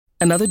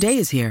Another day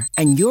is here,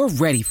 and you're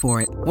ready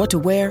for it. What to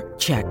wear?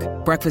 Check.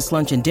 Breakfast,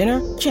 lunch, and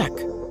dinner? Check.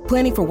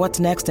 Planning for what's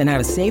next and how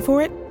to save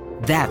for it?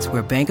 That's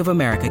where Bank of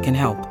America can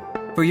help.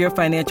 For your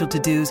financial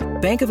to-dos,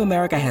 Bank of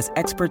America has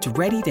experts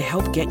ready to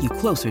help get you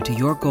closer to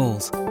your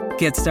goals.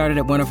 Get started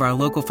at one of our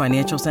local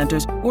financial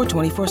centers or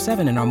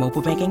 24/7 in our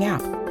mobile banking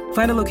app.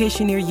 Find a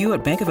location near you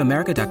at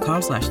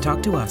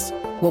bankofamerica.com/talktous.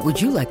 What would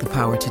you like the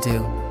power to do?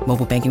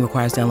 Mobile banking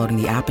requires downloading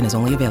the app and is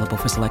only available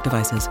for select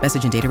devices.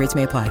 Message and data rates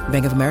may apply.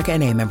 Bank of America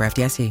N.A., member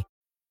FDIC.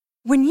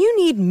 When you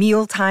need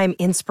mealtime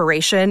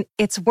inspiration,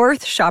 it's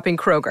worth shopping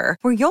Kroger,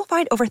 where you'll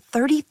find over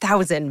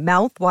 30,000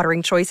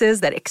 mouth-watering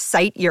choices that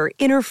excite your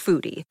inner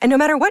foodie. And no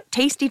matter what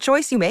tasty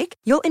choice you make,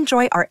 you'll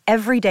enjoy our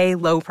everyday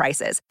low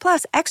prices,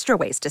 plus extra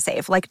ways to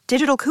save, like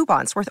digital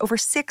coupons worth over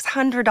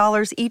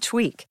 $600 each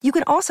week. You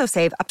can also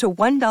save up to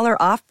 $1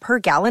 off per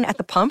gallon at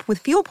the pump with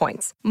fuel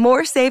points.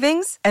 More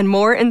savings and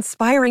more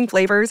inspiring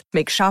flavors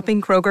make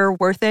shopping Kroger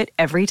worth it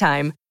every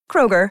time.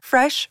 Kroger,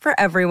 fresh for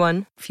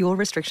everyone. Fuel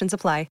restrictions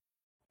apply.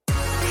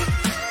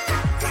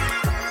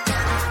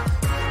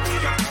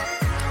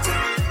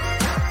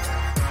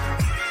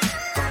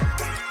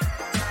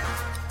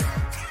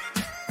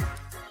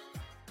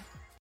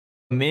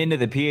 I'm into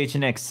the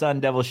PHNX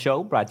Sun Devil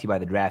Show, brought to you by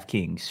the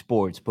DraftKings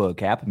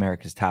Sportsbook app,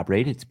 America's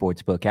top-rated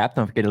sportsbook app.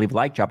 Don't forget to leave a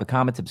like, drop a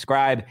comment,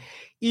 subscribe,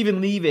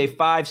 even leave a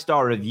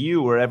 5-star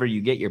review wherever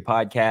you get your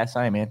podcasts.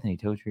 I am Anthony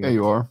Totri. There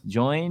you are.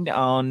 Joined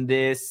on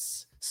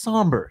this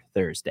somber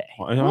Thursday.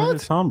 Why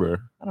is it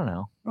somber? I don't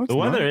know. No, The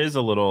weather is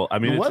a little. I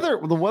mean,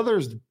 the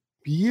weather's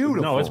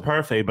beautiful. No, it's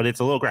perfect, but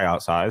it's a little gray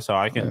outside, so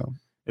I can. Yeah.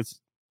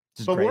 It's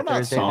Just But Gray we're not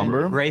Thursday,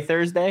 somber. Gray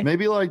Thursday?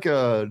 Maybe like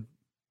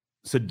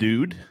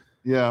subdued.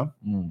 yeah,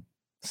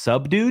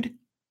 Subdued?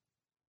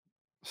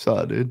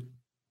 so dude.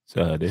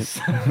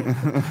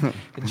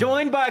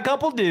 Joined by a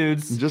couple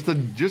dudes. just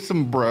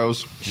some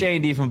bros.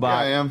 Shane Diefenbach. Yeah,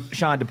 I am.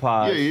 Sean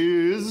DePaz. Yeah,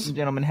 he is.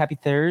 Gentlemen, happy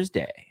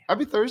Thursday.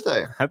 Happy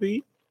Thursday.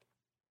 Happy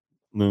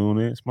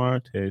lunes,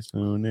 martes,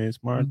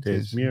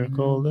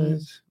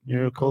 miércoles,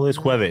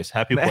 jueves.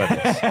 Happy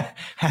jueves.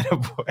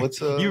 Attaboy. What's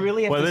You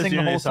really have to Jueves, sing the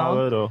whole viernes, song?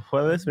 sábado.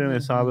 Jueves,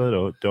 viernes,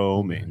 sábado,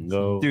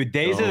 domingo. Dude,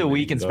 days of the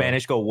week in Domingo.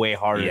 Spanish go way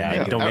harder Yeah, than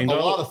Yeah, English. Domingo?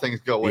 a lot of things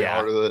go way Yeah.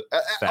 harder than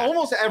Fact.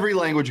 almost every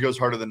language goes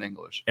harder than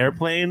English.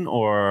 Airplane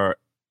or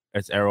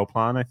it's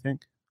aeroplan, I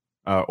think.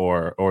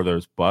 Or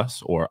there's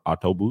bus or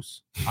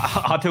autobus.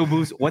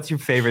 Autobus. What's your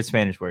favorite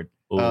Spanish word?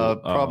 Ooh,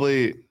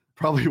 Probably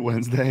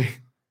Wednesday.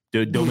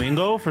 Dude,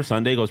 Domingo for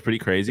Sunday goes pretty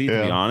crazy, to be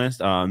Yeah. honest.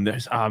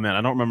 There's I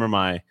don't remember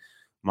my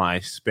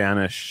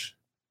Spanish.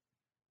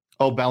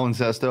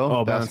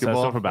 Baloncesto.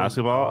 Baloncesto for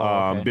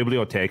basketball. okay.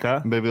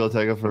 Biblioteca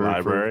Biblioteca for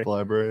Library.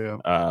 library.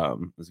 Yeah.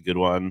 is a good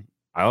one.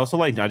 I also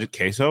like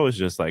queso. Is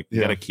just like you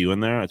Yeah. got a Q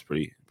in there. It's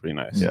pretty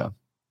nice. Yeah.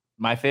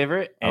 My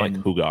favorite, I like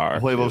and jugar.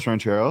 Huevos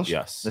rancheros.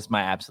 Yes. this is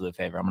my absolute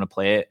favorite. I'm going to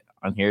play it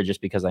on here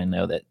just because I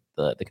know that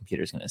the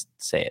computer's going to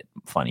say it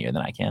funnier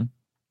than I can.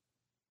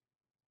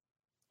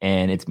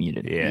 And it's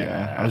muted.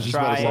 Yeah. I was just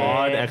about to Try say.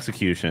 Flawed it.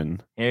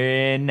 execution.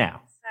 And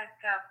now,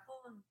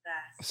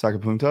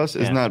 Sacapuntas.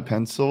 Isn't that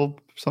pencil?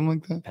 Something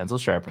like that. pencil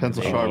sharpener.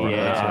 Pencil sharpener,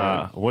 Yeah. that's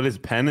right. What is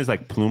pen is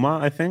like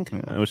pluma, I think,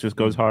 Yeah. which just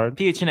goes hard.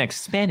 PHNX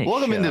Spanish.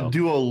 Welcome into show.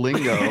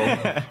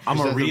 Duolingo. I'm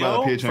Says a about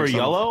Rio PHNX for Sun.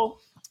 yellow.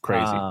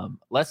 Crazy.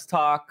 Let's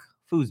talk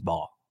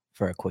foosball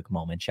for a quick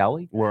moment, shall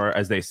we? Or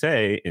as they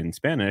say in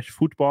Spanish,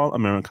 football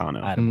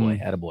americano.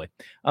 Attaboy, attaboy.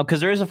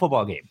 Because there is a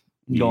football game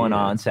going Yeah.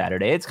 on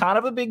Saturday. It's kind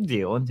of a big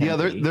deal in Yeah,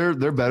 Tempe.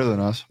 they're better than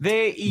us.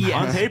 They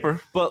On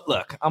paper. But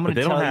look, I'm going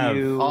But to they don't tell have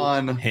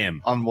you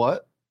Him. On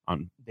what?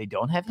 they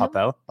don't have him?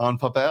 Papel. On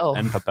papel.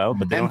 And papel.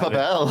 But they And don't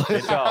have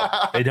it.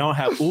 papel. They don't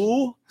have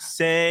U,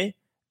 C,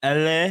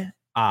 L, A,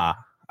 I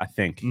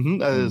think. Mhm,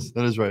 that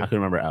is I right. couldn't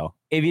remember L.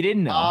 If you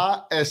didn't know,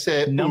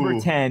 A-S-A-U. number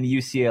 10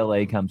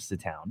 UCLA comes to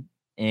town,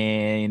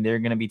 and they're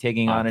going to be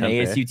taking on an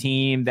Tempe. ASU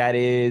team that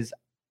is,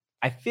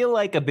 I feel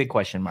like, a big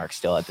question mark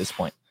still at this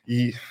point.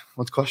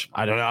 What's the question?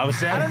 I don't know. I was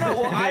saying. I don't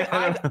know.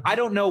 Well, I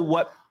don't know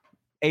what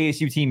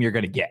ASU team you're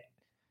going to get.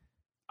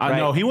 No,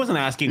 right? he wasn't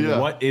asking Yeah.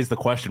 what is the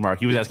question mark.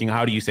 He was asking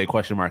how do you say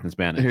question mark in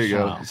Spanish. Here you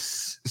go. Wow.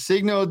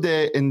 Signo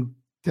de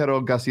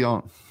interrogación.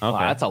 Okay. Wow,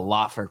 that's a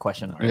lot for a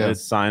question mark. Yeah.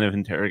 It's a sign of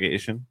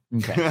interrogation.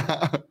 Okay.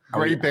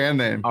 Great band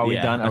name. Are we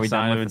done? Are a we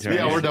sign done of with the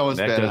interrogation. Yeah, we're done with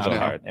That Spanish goes now.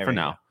 hard There for we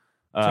now.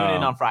 Tune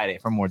in on Friday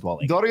for more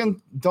dwelling.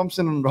 Dorian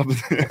Thompson and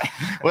Robinson.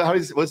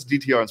 What's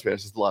DTR in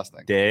Spanish? It's the last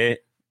thing. De,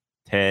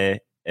 te,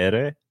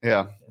 ere.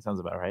 Yeah. That sounds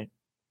about right.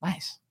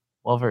 Nice.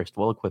 Well versed,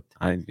 well equipped.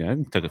 I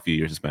took a few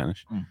years of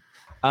Spanish.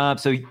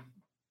 So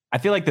I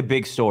feel like the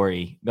big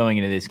story going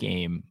into this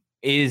game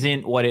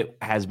isn't what it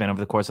has been over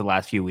the course of the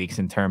last few weeks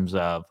in terms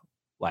of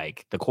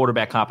like the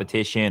quarterback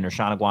competition or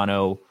Sean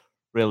Aguano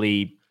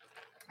really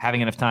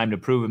having enough time to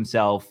prove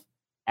himself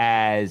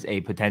as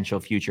a potential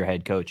future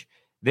head coach.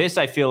 This,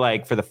 I feel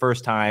like, for the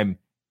first time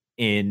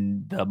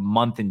in the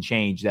month and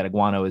change that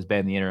Aguano has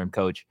been the interim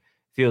coach,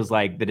 feels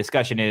like the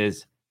discussion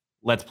is,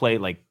 let's play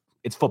like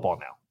it's football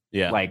now.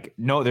 Yeah. Like,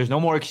 no, there's no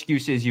more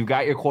excuses. You've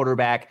got your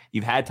quarterback.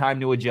 You've had time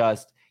to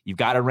adjust. You've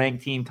got a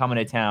ranked team coming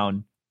to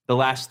town. The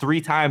last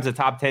 3 times a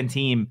top 10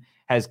 team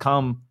has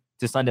come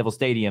to Sun Devil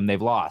Stadium,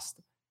 they've lost.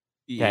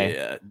 Okay.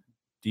 Yeah.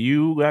 Do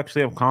you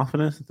actually have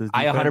confidence that this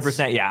I defense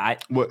 100%. Yeah.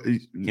 What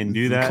can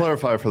do that?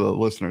 Clarify for the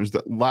listeners: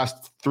 the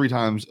last 3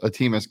 times a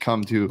team has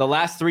come to The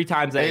last 3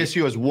 times that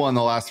ASU has won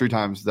the last 3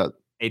 times that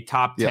a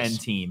top 10 Yes.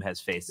 team has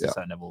faced the Yeah.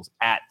 Sun Devils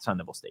at Sun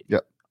Devil Stadium. Yeah.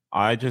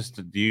 I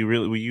just do you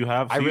really? Will you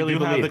have? I you really do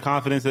have believe- the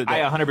confidence that I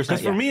 100%.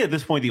 because for me at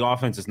this point the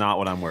offense is not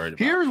what I'm worried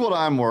about. Here's what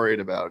I'm worried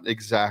about.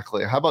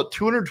 Exactly. How about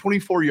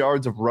 224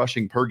 yards of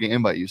rushing per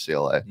game by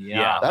UCLA?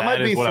 Yeah. That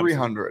might is be what I'm saying.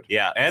 300.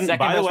 Yeah, and Second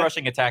by the best way,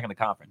 rushing attack in the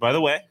conference. By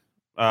the way,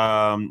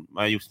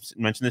 you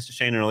mentioned this to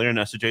Shane earlier.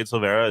 Nesta Jade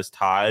Silvera is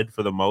tied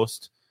for the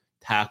most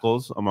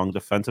tackles among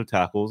defensive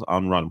tackles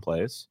on run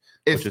plays.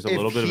 Which is a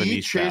little bit of a he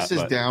niche stat, chases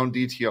but- down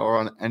DTR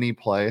on any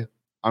play,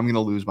 I'm going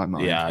to lose my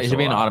mind. Yeah, it so, should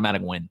be an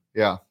automatic win.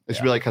 Yeah. It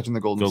should be like catching the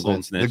golden,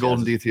 Golden snitch, snitch, the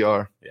golden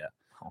yes.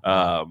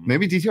 DTR.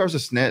 Maybe DTR is a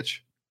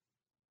snitch.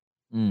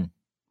 You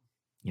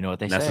know what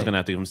they Nessa's say. gonna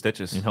have to give him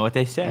stitches. You know what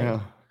they say.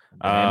 Yeah.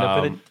 They end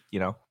up with Um, it, you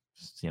know.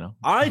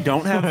 I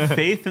don't have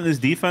faith in this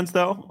defense,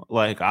 though.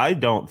 Like, I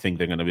don't think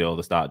they're going to be able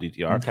to stop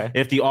DTR. Okay.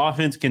 If the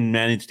offense can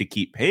manage to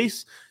keep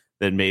pace,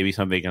 then maybe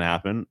something can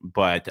happen.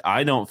 But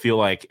I don't feel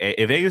like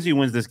if ASU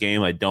wins this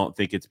game, I don't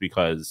think it's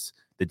because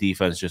the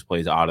defense just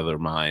plays out of their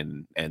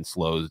mind and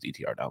slows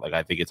DTR down. Like,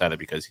 I think it's either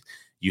because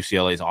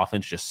UCLA's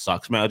offense just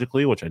sucks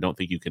magically, which I don't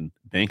think you can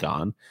bank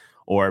on,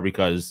 or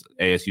because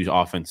ASU's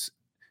offense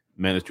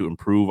managed to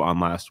improve on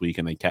last week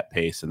and they kept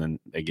pace and then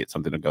they get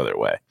something to go their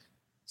way.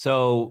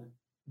 So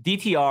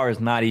DTR is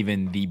not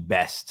even the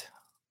best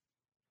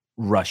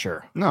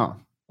rusher No.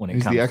 when it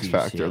He's comes the to X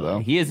factor, UCLA. though.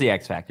 He is the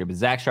X factor, but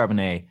Zach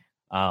Charbonnet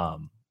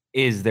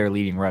is their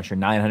leading rusher,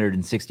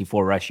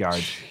 964 rush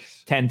yards,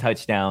 10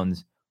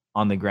 touchdowns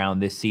on the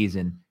ground this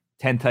season.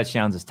 10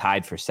 touchdowns is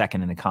tied for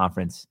second in the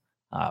conference.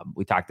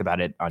 We talked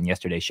about it on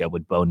yesterday's show,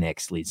 but Bo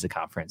Nix leads the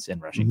conference in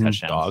rushing Mhm.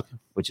 touchdowns, Dog.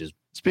 which is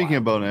Speaking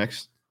of Bo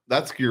Nix,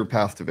 that's your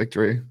path to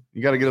victory.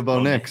 You got to get a Bo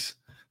Bo Nix.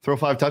 Throw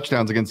 5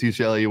 touchdowns against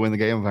UCLA, you win the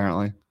game,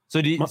 apparently.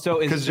 so.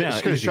 Because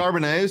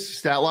Charbonnet's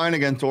stat line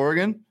against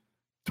Oregon,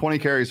 20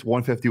 carries,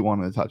 151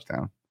 and a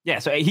touchdown. Yeah,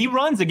 so he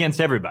runs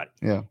against everybody.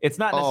 Yeah. It's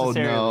not Oh,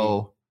 necessarily.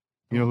 no.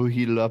 You know who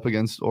heated up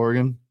against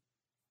Oregon?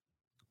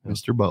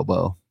 Mr.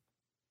 Bobo.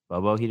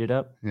 Bobo heated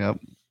up. Yep.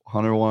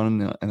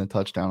 101 and a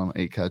touchdown on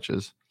 8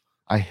 catches.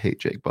 I hate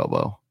Jake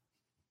Bobo.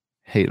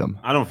 Hate him.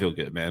 I don't feel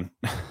good, man.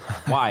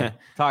 Why?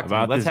 Talk to me.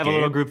 About Let's this have a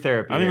little game? group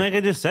therapy. I mean, here. like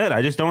I just said,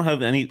 I just don't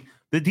have any.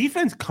 The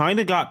defense kind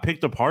of got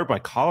picked apart by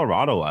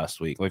Colorado last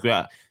week. Like,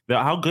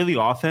 how good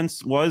the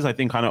offense was, I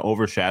think, kind of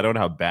overshadowed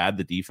how bad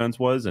the defense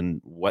was,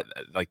 and what,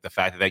 like, the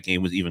fact that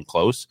game was even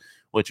close,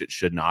 which it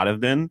should not have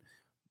been.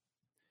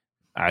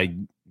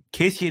 In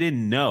case you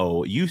didn't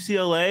know,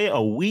 UCLA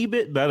a wee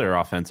bit better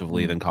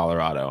offensively than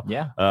Colorado.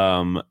 yeah.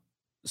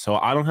 So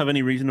I don't have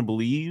any reason to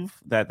believe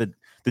that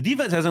the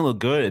defense hasn't looked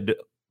good.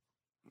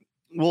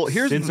 Well,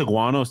 since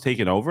Iguano's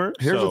taken over.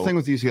 Here's the So thing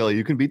with UCLA.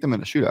 You can beat them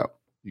in a shootout.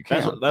 You can.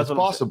 That's That's what I'm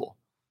possible.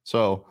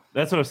 So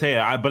that's what I'm saying.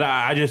 I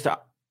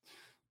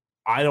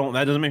don't.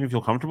 That doesn't make me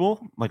feel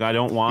comfortable. Like, I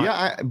don't want.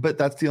 but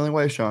that's the only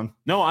way, Sean.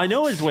 No, I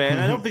know his way, and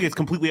I don't think it's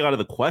completely out of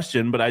the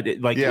question. But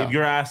Yeah. if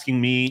you're asking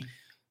me,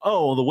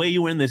 oh, the way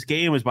you win this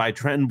game is by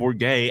Trenton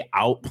Bourguet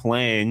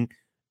outplaying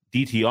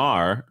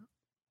DTR,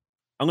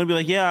 I'm gonna be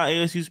like, yeah,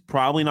 ASU's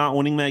probably not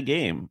winning that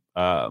game.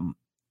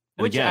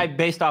 Which again,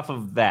 based off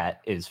of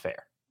that is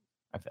fair.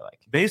 I feel like.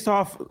 based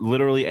off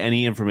literally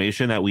any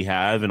information that we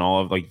have and all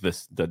of like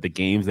the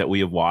games that we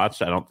have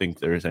watched, I don't think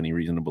there's any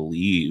reason to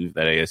believe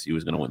that ASU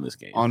is going to win this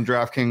game. On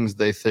DraftKings,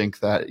 they think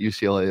that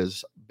UCLA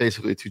is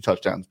basically 2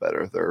 touchdowns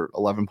better. They're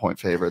 11-point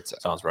favorites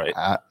Sounds right.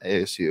 at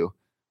ASU.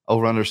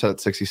 Over under set at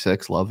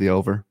 66. Love the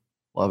over.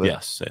 Love it.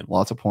 Yes, same.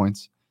 Lots of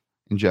points.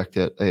 Inject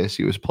it.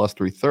 ASU is plus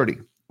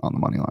 330 on the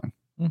money line.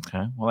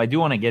 Okay. Well, I do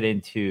want to get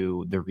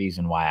into the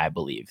reason why I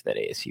believe that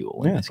ASU will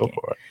win this go game.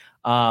 for it.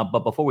 But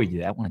before we do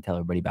that, I want to tell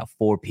everybody about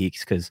Four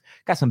Peaks because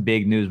got some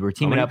big news. We're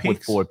teaming many up with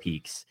peaks? Four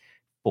Peaks.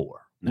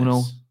 4. Nice.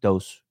 Uno,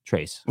 dos,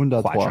 tres, Un,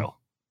 dos, cuatro.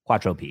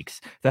 Cuatro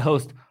Peaks. The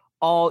host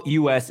all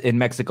U.S. and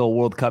Mexico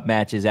World Cup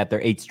matches at their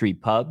 8th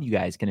Street pub. You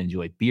guys can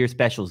enjoy beer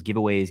specials,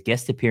 giveaways,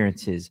 guest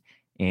appearances,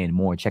 and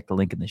more. Check the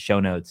link in the show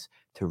notes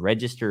to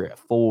register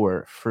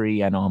for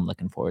free. I know I'm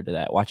looking forward to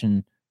that.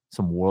 Watching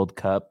some World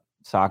Cup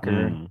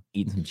soccer,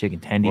 eating some chicken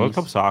tendies. World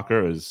Cup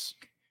soccer is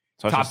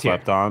such Top a tier.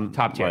 slept on.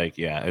 Top tier. Like,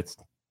 yeah, it's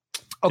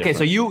Okay,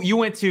 so different. you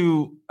went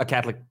to a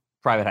Catholic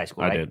private high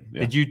school, I right? did, yeah.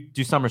 Did you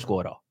do summer school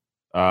at all?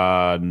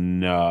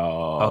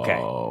 No. Okay.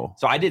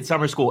 So I did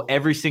summer school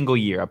every single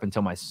year up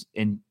until my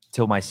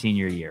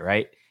senior year,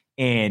 right?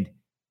 And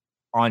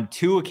on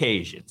 2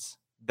 occasions,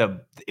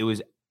 it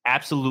was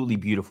absolutely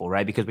beautiful,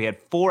 right? Because we had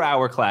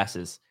 4-hour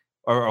classes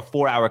or a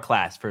 4-hour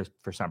class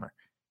for summer.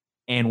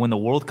 And when the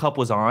World Cup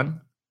was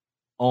on,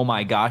 oh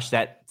my gosh,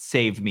 that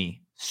saved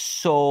me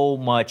so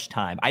much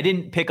time. I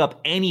didn't pick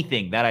up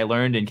anything that I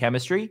learned in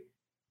chemistry,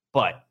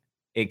 but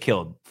it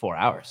killed 4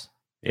 hours.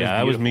 Yeah,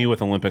 that was me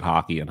with Olympic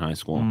hockey in high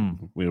school.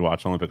 We would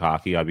watch Olympic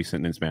hockey. I'd be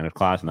sitting in Spanish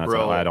class, and that's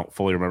why I don't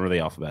fully remember the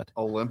alphabet.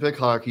 Olympic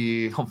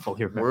hockey, Don't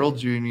fully remember. World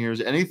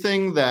Juniors,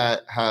 anything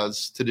that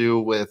has to do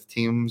with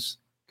teams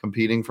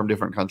competing from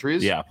different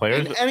countries. Yeah,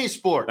 players. In any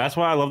sport. That's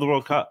why I love the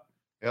World Cup.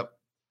 Yep.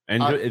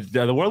 And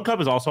the World Cup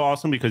is also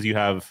awesome because you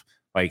have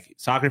like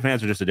soccer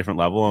fans are just a different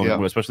level,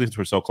 especially since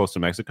we're so close to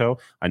Mexico.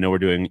 I know we're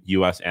doing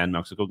U.S. and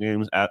Mexico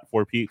games at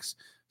Four Peaks,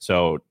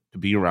 so to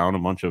be around a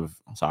bunch of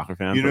soccer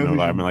fans in an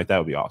environment like that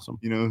would be awesome.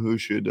 You know who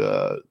should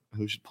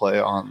play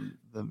on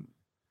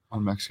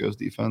Mexico's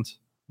defense?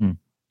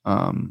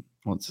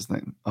 What's his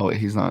name? Oh wait,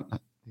 he's not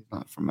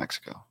from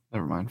Mexico.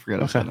 Never mind.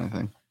 Forget I said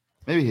anything.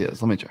 Maybe he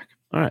is. Let me check.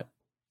 All right.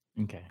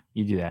 Okay,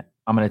 you do that.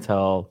 I'm going to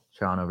tell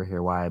Sean over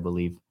here why I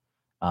believe,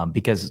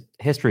 because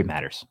history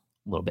matters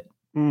a little bit.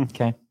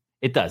 Okay,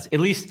 it does. At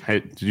least. Hey,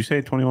 did you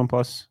say 21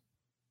 plus?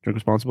 Drink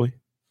responsibly.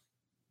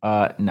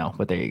 No,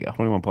 but there you go.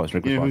 21 plus.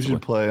 Drink You know who responsibly.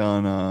 should play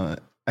on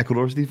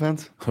Ecuador's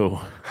defense? Who?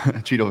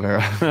 Chito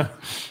Vera.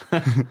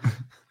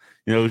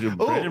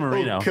 Brandon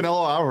Moreno.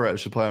 Canelo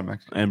Alvarez should play on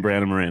Mexico. And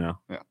Brandon Moreno.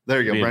 Yeah,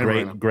 there you go. Brandon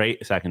Moreno.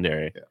 Great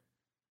secondary. Yeah.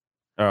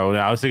 Oh, no,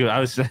 I was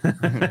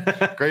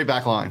Great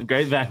back line.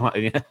 Great back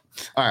line. Yeah.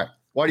 All right.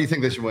 Why do you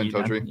think they should win,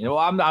 Totri?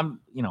 I'm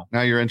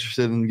Now you're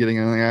interested in getting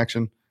in the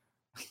action.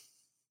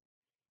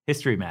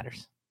 history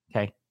matters.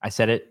 Okay. I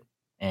said it,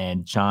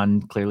 and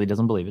Sean clearly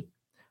doesn't believe it,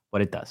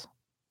 but it does.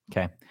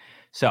 Okay.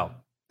 So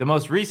the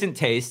most recent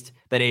taste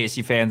that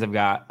ASU fans have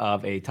got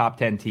of a top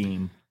 10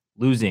 team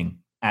losing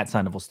at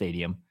Sun Devil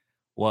Stadium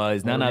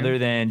was none other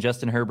than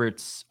Justin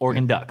Herbert's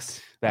Oregon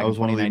Ducks. That was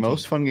one of the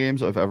most fun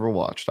games I've ever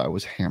watched. I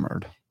was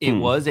hammered. It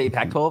was a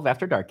Pac-12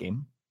 after dark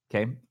game.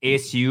 Okay.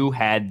 ASU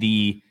had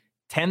the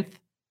 10th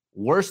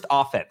worst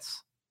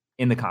offense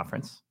in the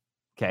conference.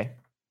 Okay.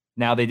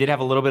 Now they did have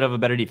a little bit of a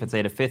better defense. They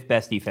had a 5th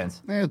best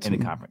defense in the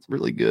conference.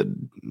 Really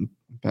good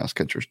pass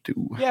catchers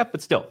too. Yeah,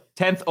 but still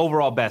 10th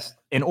overall best.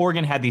 And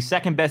Oregon had the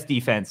 2nd best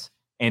defense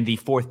and the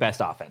 4th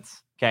best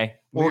offense. Okay.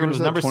 Oregon was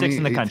number 6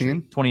 in the country,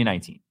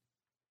 2019.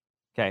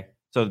 Okay.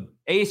 So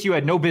ASU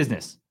had no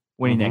business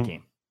winning that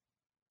game.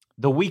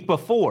 The week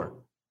before,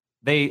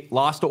 they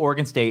lost to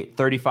Oregon State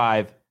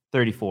 35-34.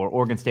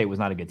 Oregon State was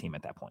not a good team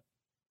at that point.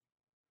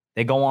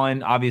 They go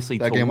on, obviously,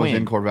 that to game win.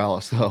 was in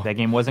Corvallis, though. That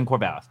game was in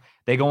Corvallis.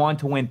 They go on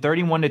to win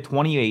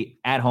 31-28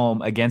 at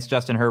home against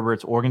Justin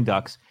Herbert's Oregon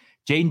Ducks.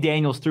 Jaden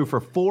Daniels threw for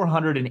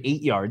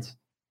 408 yards.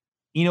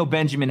 Eno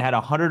Benjamin had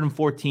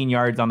 114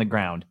 yards on the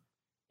ground.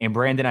 And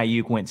Brandon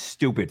Ayuk went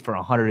stupid for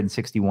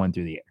 161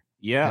 through the air.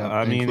 Yeah,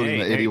 I mean, including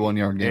the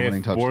 81-yard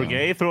game-winning touchdown.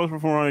 Bourget throws for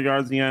 400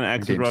 yards again.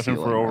 X is rushing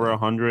for over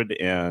 100,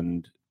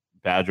 and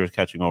Badger's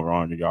catching over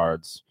 100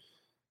 yards.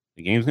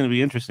 The game's going to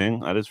be interesting.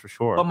 That is for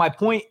sure. But my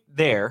point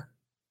there,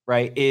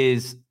 right,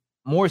 is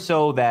more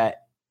so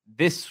that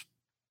this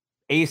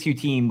ASU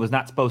team was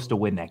not supposed to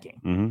win that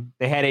game.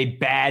 They had a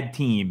bad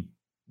team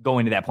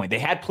going to that point. They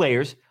had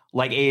players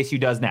like ASU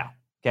does now.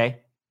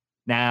 Okay.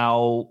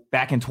 Now,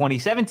 back in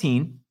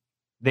 2017,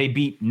 they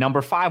beat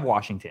number 5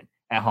 Washington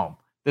at home.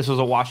 This was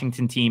a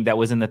Washington team that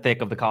was in the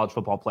thick of the college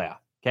football playoff.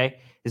 Okay.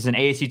 This is an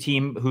ASU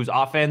team whose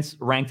offense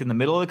ranked in the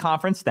middle of the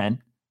conference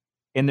then,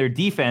 and their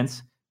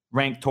defense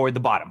ranked toward the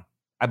bottom.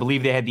 I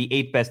believe they had the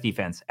 8th best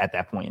defense at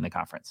that point in the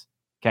conference.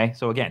 Okay.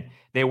 So again,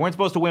 they weren't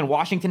supposed to win.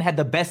 Washington had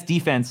the best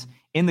defense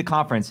in the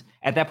conference.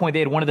 At that point, they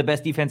had one of the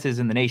best defenses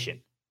in the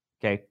nation.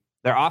 Okay.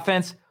 Their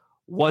offense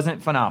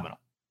wasn't phenomenal.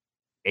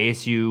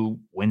 ASU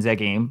wins that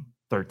game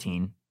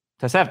 13-7.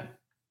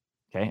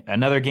 Okay.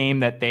 Another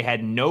game that they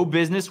had no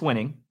business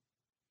winning.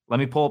 Let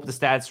me pull up the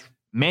stats.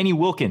 Manny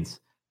Wilkins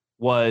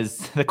was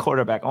the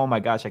quarterback. Oh my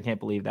gosh, I can't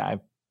believe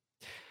that.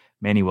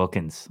 Manny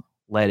Wilkins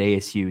led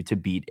ASU to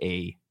beat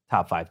a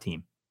top 5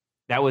 team.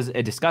 That was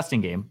a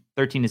disgusting game,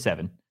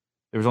 13-7.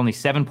 There was only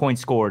 7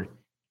 points scored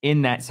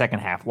in that second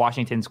half.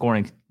 Washington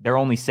scoring, they're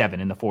only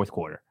 7 in the fourth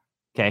quarter.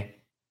 Okay.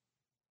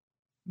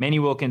 Manny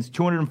Wilkins,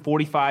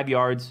 245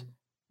 yards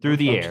through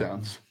the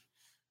Touchdowns.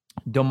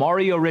 air.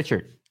 Demario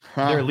Richard,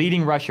 their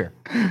leading rusher,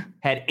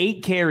 had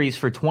 8 carries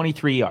for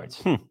 23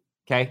 yards.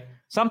 Okay.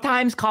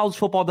 Sometimes college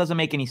football doesn't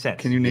make any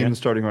sense. Can you name the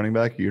starting running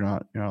back? You're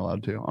not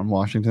allowed to on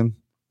Washington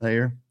that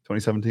year,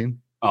 2017.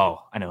 Oh,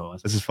 I know who it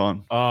was. This is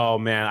fun. Oh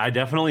man, I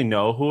definitely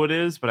know who it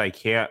is, but I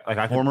can't.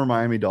 Former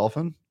Miami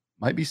Dolphin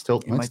might still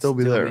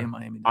be there.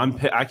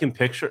 I can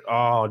picture.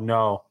 Oh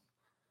no,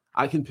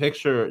 I can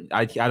picture.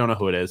 I don't know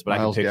who it is, but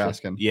Myles I can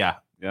picture. Gaskin. Yeah,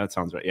 that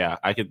sounds right. Yeah,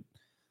 I could.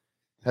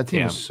 That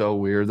team is so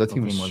weird. That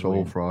team team is was so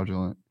weird.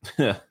 fraudulent.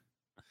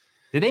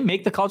 Did they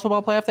make the college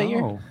football playoff that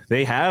year?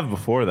 They have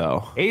before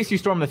though. ASU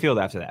stormed the field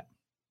after that.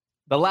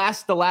 The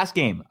last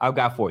game I've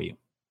got for you.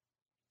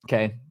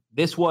 Okay.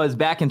 This was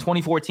back in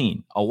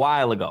 2014, a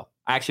while ago.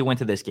 I actually went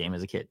to this game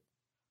as a kid.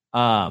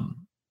 ASU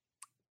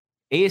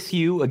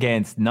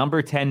against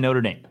number 10 Notre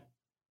Dame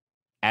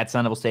at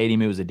Sun Devil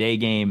Stadium. It was a day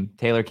game.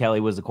 Taylor Kelly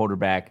was the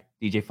quarterback.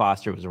 DJ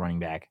Foster was the running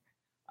back.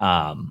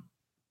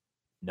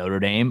 Notre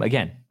Dame,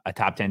 again, a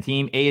top 10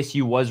 team.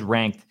 ASU was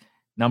ranked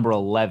number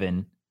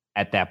 11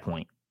 at that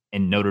point,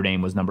 and Notre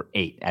Dame was number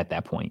 8 at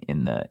that point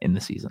in the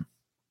season.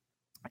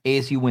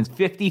 ASU wins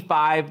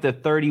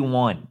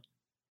 55-31.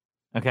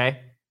 Okay?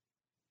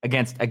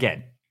 Against,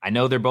 again, I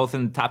know they're both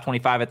in the top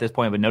 25 at this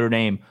point, but Notre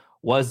Dame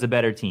was the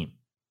better team.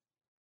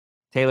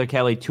 Taylor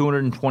Kelly,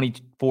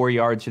 224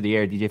 yards through the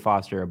air. DJ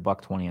Foster,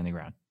 $120 on the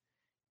ground.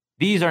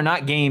 These are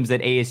not games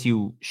that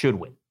ASU should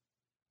win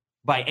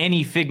by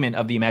any figment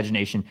of the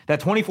imagination. That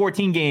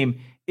 2014 game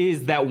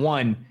is that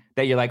one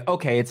that you're like,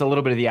 okay, it's a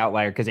little bit of the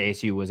outlier because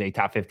ASU was a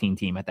top 15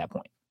 team at that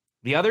point.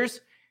 The others,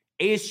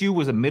 ASU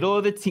was a middle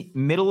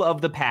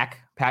of the pack,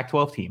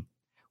 Pac-12 team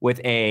with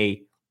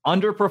a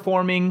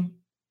underperforming,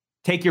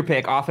 take your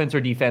pick, offense or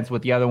defense,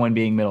 with the other one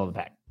being middle of the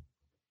pack.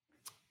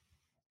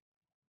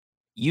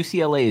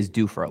 UCLA is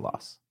due for a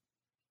loss.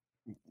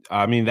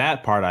 I mean,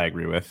 that part I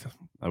agree with.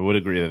 I would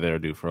agree that they're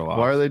due for a loss.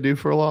 Why are they due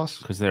for a loss?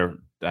 Because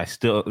I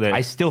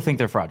still think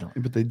they're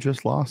fraudulent. But they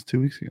just lost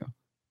 2 weeks ago.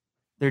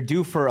 They're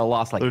due for a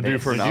loss like They're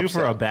this. due due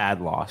for a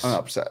bad loss. An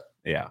upset.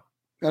 Yeah.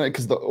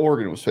 Because the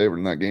Oregon was favored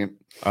in that game.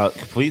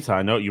 Complete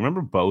side note, you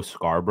remember Bo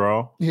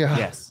Scarborough? Yeah.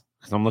 Yes.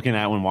 Because I'm looking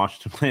at when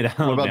Washington played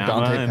Alabama. What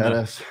about Dante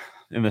Pettis?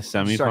 In the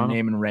semifinal? Start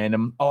naming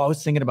random. Oh, I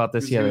was thinking about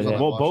this the other day.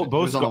 Well, He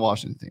was on the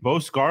Washington team. Bo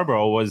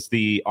Scarborough was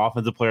the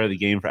offensive player of the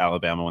game for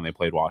Alabama when they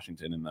played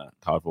Washington in the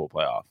college football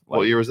playoff.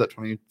 What year was that?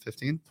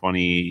 2015?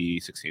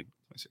 2016.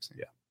 2016.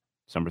 Yeah.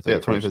 December 31st. Yeah,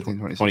 2015,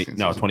 2016.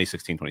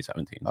 2016,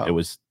 2017. Oh. It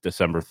was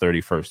December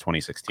 31st,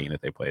 2016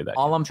 that they played that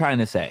All game. I'm trying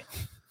to say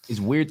is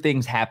weird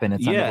things happen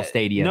at Sun Devil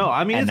Stadium. No,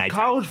 I mean, at it's nighttime.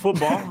 college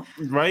football,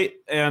 right?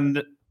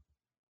 And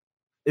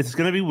it's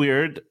going to be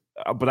weird,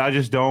 but I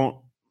just don't.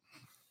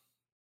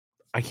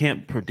 I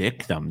can't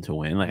predict them to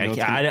win. Like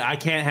I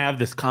can't have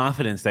this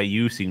confidence that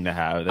you seem to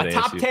have. That A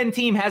top 10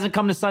 team hasn't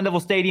come to Sun Devil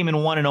Stadium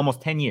and won in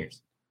almost 10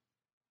 years.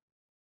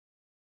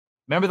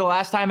 Remember the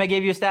last time I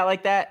gave you a stat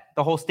like that?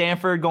 The whole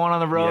Stanford going on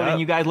the road, and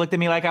you guys looked at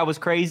me like I was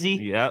crazy.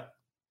 Yep.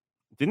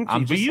 Didn't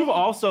I'm you? But just you've saying.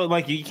 also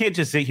you can't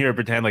just sit here and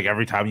pretend like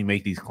every time you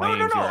make these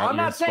claims. No. I'm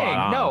not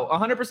saying no,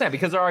 100%,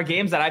 because there are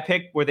games that I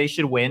pick where they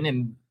should win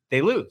and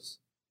they lose,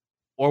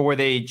 or where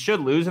they should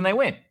lose and they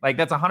win. Like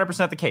that's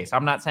 100% the case.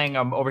 I'm not saying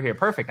I'm over here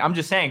perfect. I'm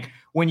just saying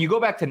when you go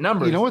back to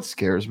numbers, You know what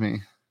scares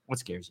me? what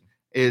scares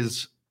you?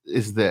 Is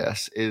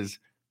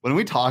when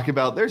we talk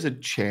about there's a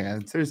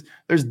chance,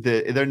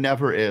 there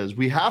never is.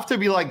 We have to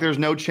be like there's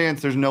no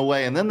chance, there's no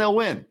way, and then they'll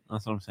win.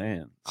 That's what I'm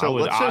saying. So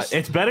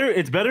It's better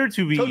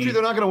to be. Told you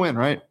they're not going to win,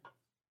 right?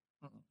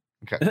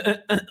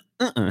 Okay.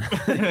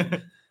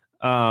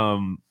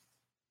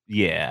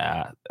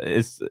 Yeah,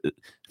 it's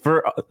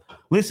for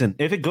listen,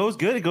 if it goes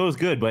good, it goes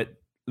good, but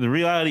the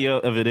reality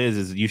of it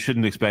is you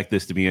shouldn't expect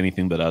this to be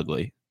anything but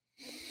ugly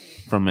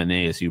from an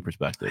ASU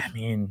perspective. I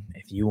mean,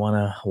 if you want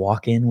to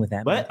walk in with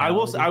that, But I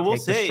will take the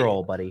say,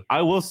 stroll, buddy.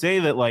 I will say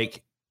that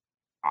like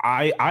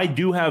I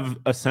do have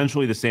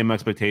essentially the same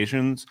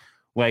expectations.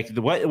 Like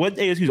what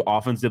ASU's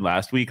offense did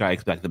last week, I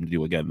expect them to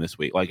do again this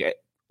week. Like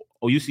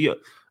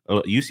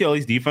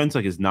UCLA's defense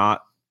is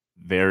not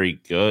very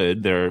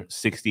good. They're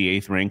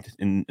 68th ranked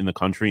in the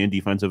country in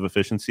defensive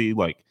efficiency.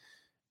 Like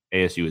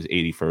ASU is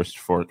 81st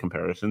for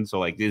comparison.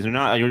 So these are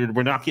not,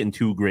 we're not getting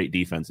two great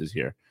defenses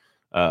here.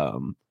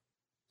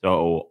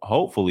 So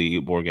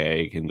hopefully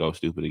Bourget can go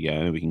stupid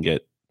again and we can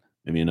get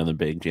maybe another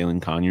big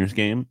Jalen Conyers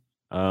game.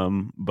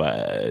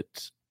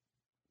 But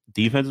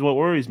defense is what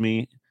worries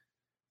me.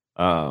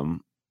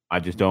 I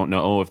just don't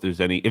know if there's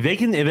any.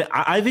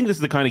 I think this is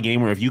the kind of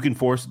game where if you can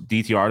force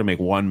DTR to make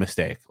one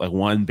mistake, like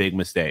one big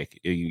mistake,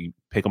 you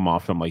pick them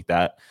off, something like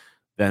that,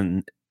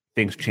 then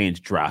things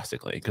change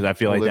drastically. Because I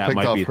feel like that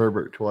might be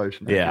Herbert twice.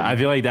 Yeah, I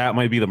feel like that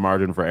might be the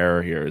margin for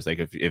error here. Is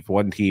like if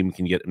one team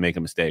can make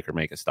a mistake or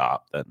make a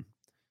stop, then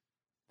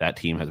that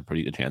team has a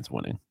pretty good chance of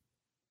winning.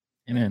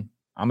 Amen.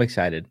 I'm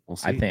excited. We'll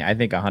see. I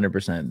think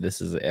 100%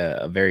 this is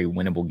a very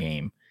winnable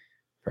game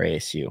for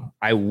ASU.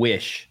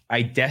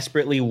 I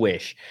desperately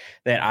wish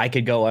that I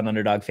could go on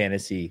Underdog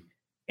Fantasy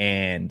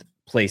and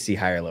place the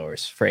higher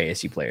lowers for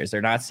ASU players.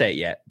 They're not set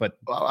yet, but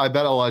I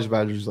bet Elijah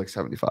Badger is like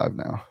 75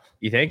 now.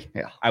 you think?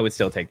 Yeah. I would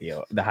still take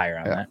the higher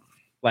on that.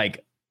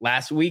 Like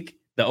last week,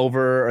 the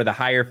over or the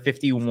higher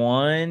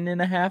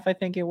 51.5, I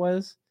think it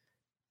was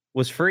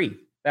free.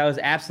 That was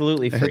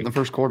absolutely It free. hit in the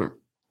first quarter.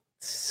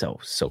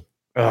 Such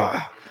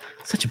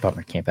a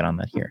bummer. Can't bet on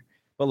that here.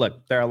 But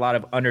look, there are a lot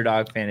of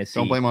Underdog Fantasy.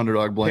 Don't blame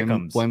Underdog.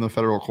 Blame the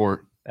federal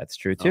court. That's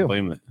true Don't too.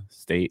 blame the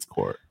state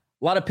court.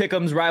 A lot of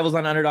pick'ems, rivals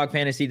on Underdog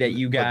Fantasy that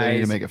you But they need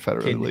guys to make it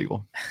federally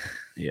legal.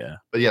 Yeah.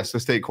 But yes, the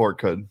state court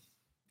could.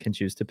 can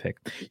choose to pick.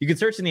 You can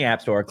search in the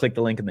App Store, click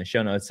the link in the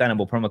show notes,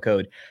 signable promo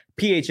code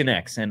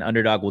PHNX, and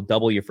Underdog will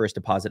double your first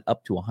deposit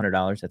up to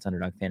 $100. That's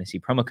Underdog Fantasy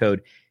promo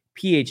code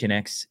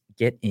PHNX.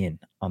 Get in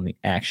on the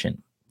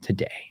action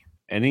today.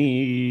 Did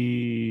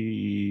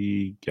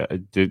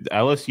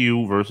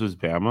LSU versus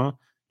Bama,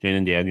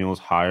 Jaden Daniels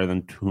higher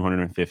than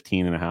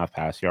 215.5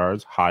 pass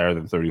yards, higher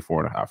than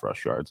 34.5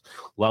 rush yards.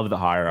 Love the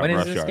higher on rush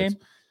yards. When is this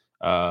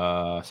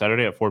game?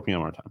 Saturday at 4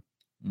 p.m. our time.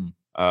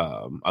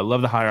 I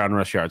love the higher on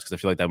rush yards because I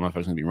feel like that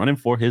motherfucker's going to be running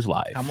for his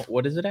life.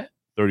 What is it at?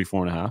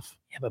 34.5.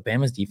 Yeah, but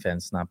Bama's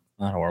defense not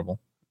horrible.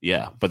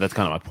 Yeah, but that's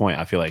kind of my point.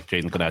 I feel like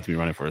Jaden's going to have to be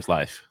running for his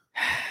life.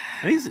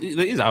 And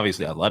he's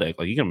obviously athletic.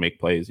 Like, he can make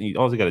plays.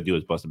 All he got to do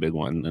is bust a big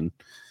one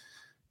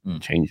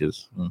and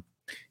changes.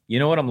 You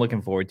know what I'm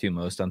looking forward to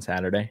most on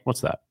Saturday?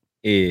 What's that?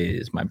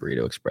 Is my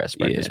Burrito Express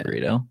breakfast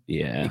burrito.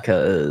 Yeah.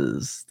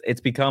 Because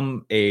it's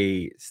become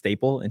a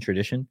staple and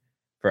tradition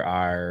for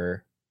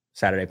our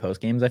Saturday post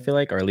games, I feel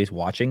like, or at least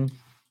watching.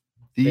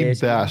 The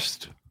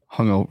best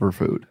hungover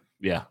food.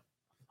 Yeah.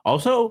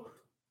 Also,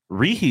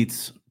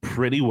 reheats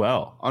pretty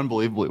well.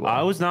 Unbelievably well.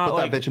 I was not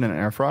Put that bitch in an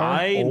air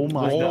fryer. Oh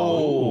my god.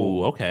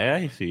 Oh, okay.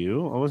 I see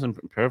you. I wasn't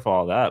prepared for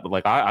all that. But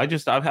like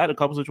I've had a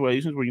couple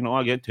situations where,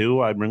 I get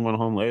two, I bring one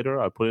home later,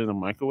 I put it in the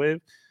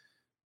microwave.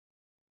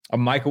 A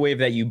microwave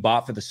that you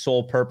bought for the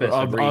sole purpose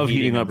of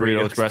heating up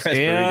Burrito Express,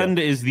 and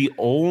is the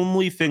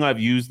only thing I've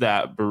used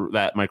that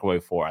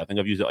microwave for. I think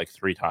I've used it like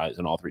 3 times,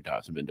 and all 3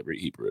 times have been to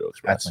reheat Burrito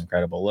Express. That's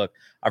incredible. Look,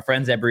 our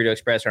friends at Burrito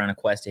Express are on a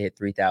quest to hit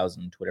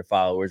 3,000 Twitter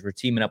followers. We're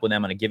teaming up with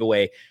them on a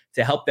giveaway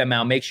to help them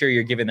out. Make sure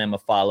you're giving them a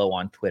follow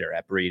on Twitter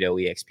at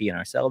BurritoEXP and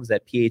ourselves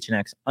at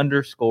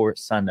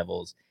PHNX_Sun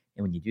Devils.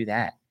 And when you do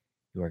that,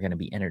 you are going to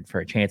be entered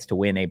for a chance to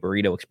win a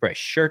Burrito Express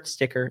shirt,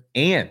 sticker,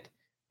 and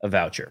a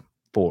voucher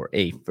for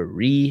a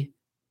free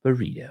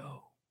burrito.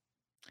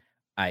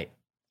 I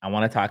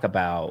want to talk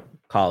about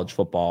college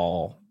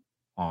football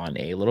on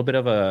a little bit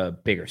of a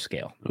bigger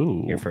scale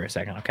here for a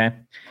second, okay?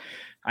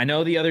 I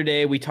know the other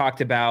day we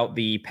talked about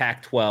the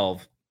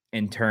Pac-12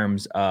 in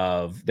terms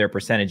of their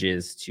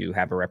percentages to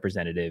have a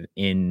representative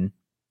in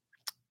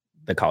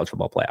the college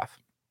football playoff.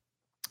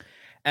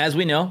 As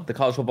we know, the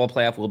college football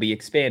playoff will be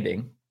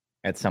expanding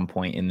at some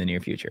point in the near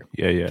future.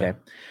 Yeah. Okay.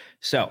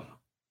 So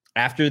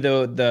after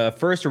the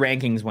first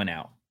rankings went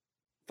out,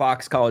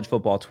 Fox College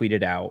Football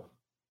tweeted out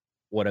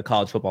what a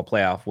college football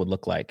playoff would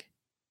look like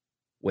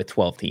with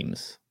 12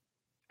 teams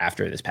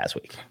after this past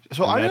week.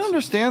 So I didn't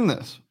understand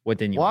this. What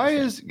didn't you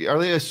understand? Are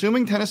they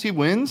assuming Tennessee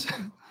wins?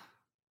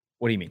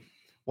 What do you mean?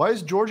 Why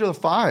is Georgia the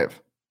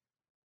 5?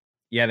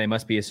 Yeah, they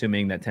must be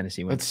assuming that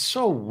Tennessee wins. That's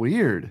so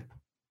weird.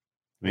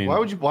 I mean,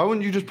 why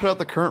wouldn't you just put out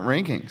the current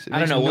rankings? I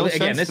don't know. Well,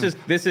 again, this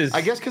is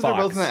I guess because they're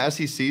both in the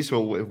SEC,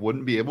 so it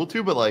wouldn't be able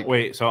to, but like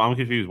wait, so I'm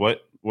confused.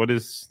 What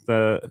is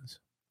the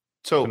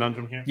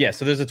conundrum here? Yeah,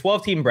 so there's a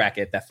 12-team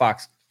bracket that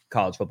Fox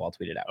College Football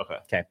tweeted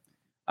out.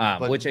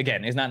 Okay. Which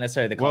again is not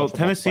necessarily the college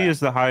football Tennessee playoff. is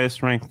the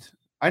highest ranked.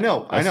 I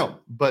know,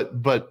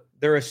 but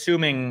they're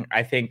assuming,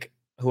 I think,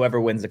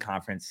 whoever wins the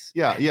conference.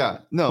 Yeah.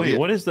 No. Wait,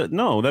 what is that?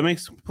 No, that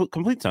makes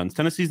complete sense.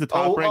 Tennessee's the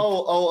top ranked.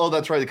 Oh,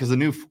 that's right. Because the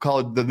new the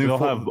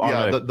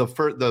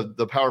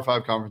Power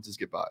 5 conferences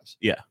get buys.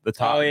 Yeah, the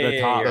top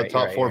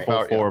 4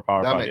 Power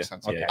 5. That makes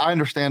sense. Okay. I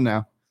understand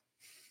now.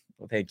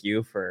 Well, thank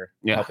you for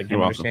helping him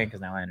welcome. understand, because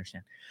now I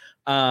understand.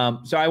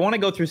 So I want to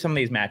go through some of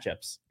these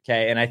matchups,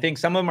 okay? And I think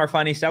some of them are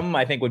funny. Some of them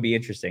I think would be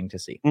interesting to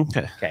see.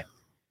 Okay.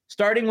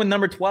 Starting with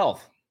number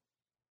 12.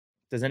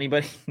 Does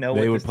anybody know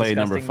they what would this play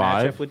number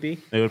 5 would be?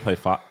 They would play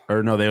 5,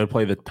 or no? They would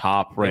play the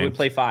top ranked. They would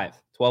play 5.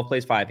 12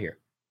 plays 5 here.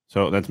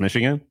 So that's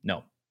Michigan.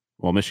 No.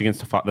 Well, Michigan's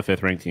the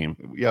 5th ranked team.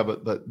 Yeah,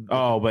 but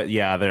but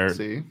yeah, they're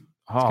see.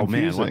 Oh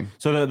man!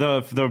 So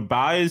the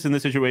buys in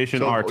this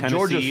situation are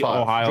Tennessee,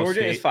 Ohio Georgia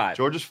State. Is 5.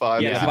 Georgia's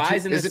 5. Yeah.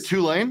 Is it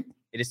Tulane?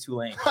 It is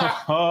Tulane.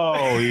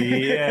 Oh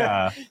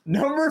yeah.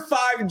 Number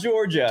 5,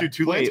 Georgia. Dude,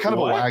 Tulane's kind of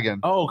a wagon.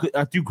 Oh,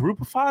 do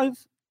Group of 5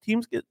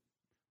 teams get?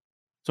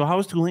 So how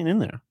is Tulane in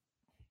there?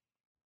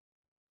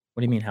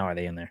 What do you mean? How are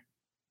they in there?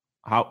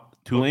 How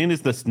Tulane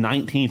is the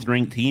 19th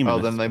ranked team. Oh,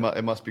 then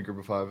it must be Group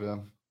of 5. Yeah.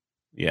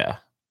 Yeah.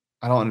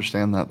 I don't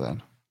understand that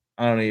then.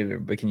 I don't either.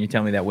 But can you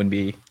tell me that wouldn't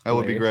be? That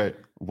would be great.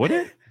 Would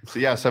it? So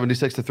yeah,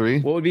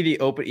 76-3. What would be the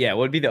open? Yeah,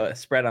 what would be the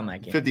spread on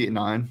that game?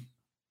 58-9.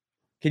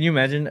 Can you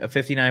imagine a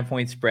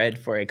 59-point spread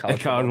for a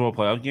college football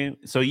playoff game?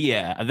 So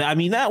yeah, I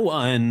mean that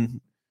one,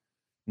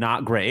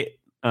 not great.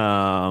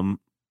 That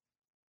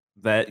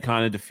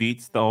kind of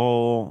defeats the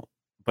whole.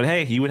 But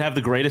hey, he would have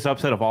the greatest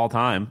upset of all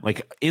time.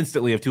 Like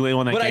instantly, if Tulane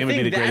won that game,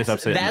 it'd be the greatest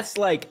upset. That's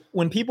like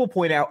when people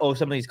point out,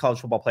 some of these college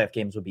football playoff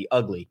games would be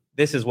ugly.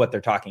 This is what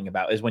they're talking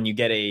about: is when you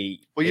get a.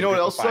 Well, you know what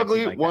else is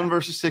ugly? Like 1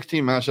 versus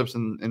 16 matchups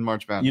in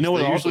March Madness. You know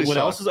what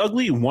else is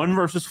ugly? 1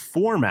 versus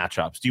 4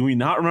 matchups. Do we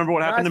not remember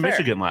what happened to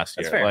Michigan last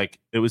year? Like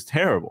it was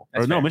terrible.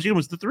 Michigan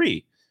was the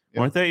 3.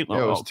 Weren't they?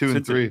 Yeah, it was 2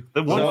 and 3.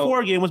 The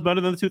 1-4 game was better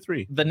than the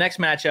 2-3. The next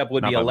matchup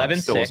would be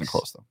 11-6. Still wasn't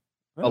close though.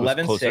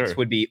 11-6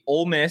 would be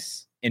Ole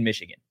Miss in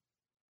Michigan.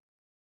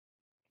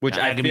 Which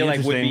I feel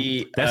like would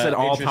be that's an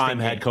all-time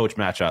head coach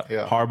matchup.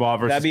 Yeah. Harbaugh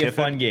versus that'd be Kiffin.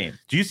 A fun game.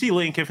 Do you see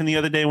Lane Kiffin the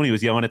other day when he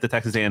was yelling at the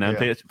Texas A&M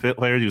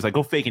players? He was like,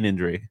 "Go fake an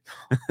injury."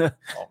 Oh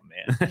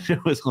man,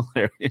 it was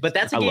hilarious. But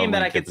that's a game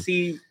that I could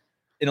see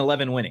in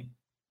 11 winning.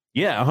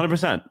 Yeah,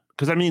 100%.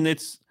 Because I mean,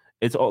 it's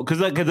all because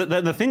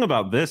the thing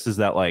about this is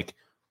that like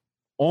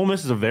Ole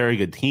Miss is a very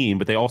good team,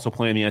 but they also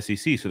play in the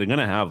SEC, so they're going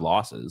to have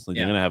losses. Like,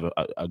 they're going to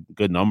have a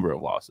good number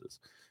of losses.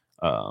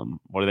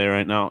 What are they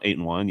right now?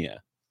 8-1. Yeah.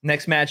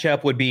 Next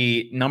matchup would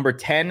be number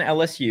 10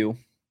 LSU,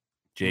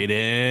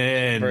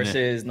 Jaden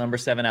versus number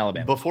 7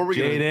 Alabama. Before we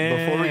get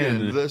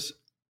into this,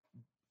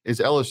 is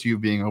LSU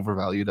being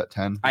overvalued at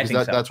 10? I think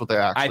so. That's what they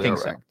actually I think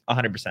are so. ranked.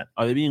 100%.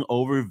 Are they being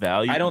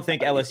overvalued? I don't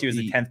think LSU is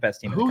the 10th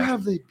best team. Who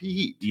have they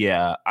beat?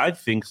 Yeah, I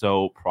think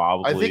so.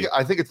 Probably.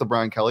 I think it's the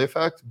Brian Kelly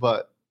effect,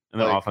 but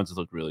and the offenses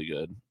look really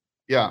good.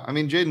 Yeah, I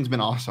mean, Jaden's been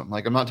awesome.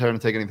 Like, I'm not trying to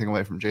take anything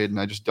away from Jaden.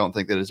 I just don't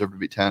think they deserve to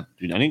be 10.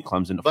 Dude, I need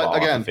Clemson to fall off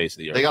the face of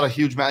the earth. They got a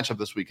huge matchup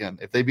this weekend.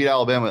 If they beat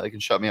Alabama, they can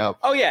shut me up.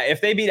 Oh, yeah.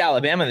 If they beat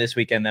Alabama this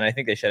weekend, then I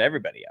think they shut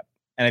everybody up.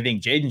 And I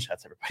think Jaden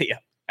shuts everybody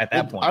up at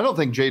that point. I don't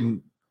think Jaden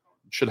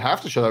should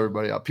have to shut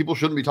everybody up. People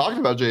shouldn't be talking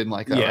about Jaden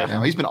like that right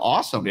now. He's been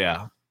awesome.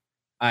 Yeah.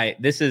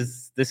 This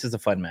is a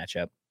fun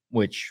matchup,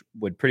 which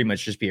would pretty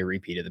much just be a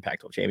repeat of the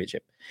Pac-12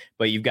 championship.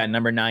 But you've got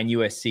number 9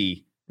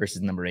 USC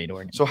versus number 8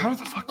 Oregon. So how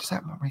the fuck does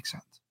that make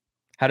sense?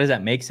 How does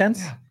that make sense?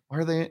 Yeah. Why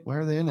are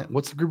they in it?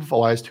 What's the group of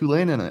why is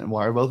Tulane in it? And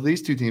why are both of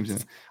these two teams in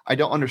it? I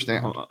don't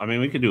understand. I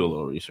mean, we could do a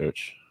little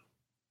research.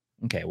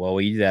 Okay, well,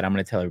 we do that. I'm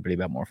going to tell everybody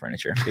about More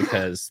Furniture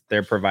because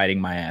they're providing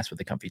my ass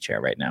with a comfy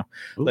chair right now.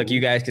 Ooh. Look, you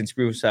guys can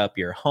spruce up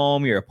your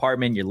home, your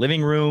apartment, your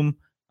living room,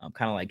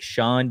 kind of like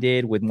Sean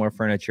did with More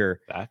Furniture.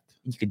 Fact.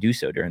 You could do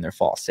so during their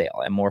fall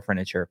sale at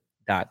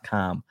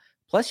morefurniture.com.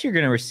 Plus, you're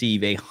going to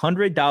receive a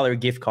 $100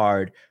 gift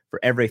card for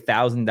every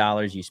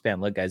 $1,000 you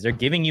spend. Look, guys, they're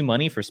giving you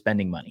money for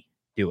spending money.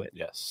 Do it.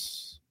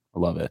 Yes. I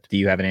love it. Do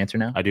you have an answer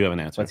now? I do have an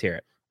answer. Let's hear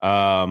it.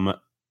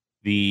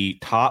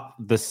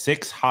 The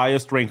 6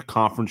 highest ranked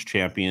conference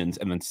champions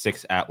and then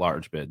 6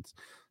 at-large bids.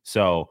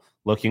 So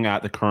looking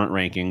at the current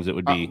rankings, it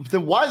would be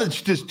then why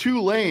just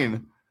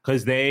Tulane?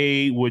 Because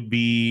they would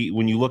be,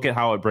 when you look at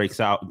how it breaks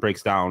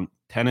down,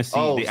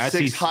 Tennessee, the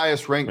 6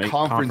 highest ranked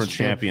conference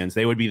champions,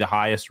 they would be the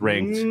highest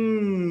ranked.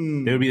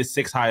 They would be the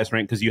 6th highest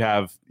ranked because you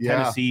have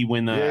Tennessee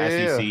win the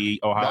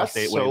SEC, Ohio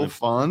State win the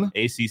fun.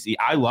 ACC.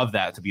 I love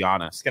that, to be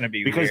honest. It's going to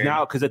be because weird.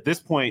 now, because at this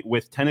point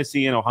with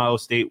Tennessee and Ohio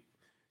State,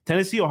 and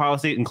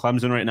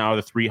Clemson right now are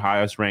the 3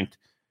 highest ranked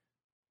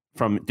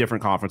from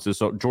different conferences.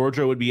 So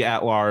Georgia would be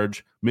at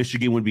large,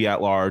 Michigan would be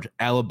at large,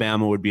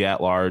 Alabama would be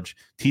at large.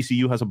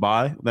 TCU has a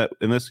bye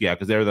in this,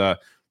 because they're the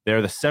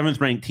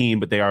 7th ranked team,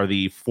 but they are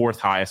the 4th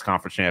highest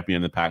conference champion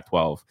in the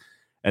Pac-12.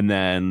 And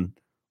then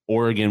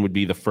Oregon would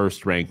be the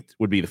 1st ranked,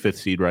 would be the 5th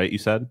seed, right? You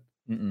said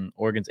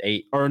Oregon's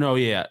 8. Or no,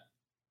 yeah.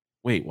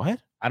 Wait, what?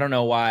 I don't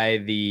know why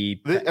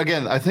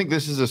again. I think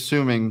this is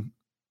assuming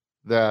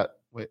that.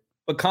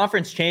 But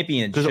conference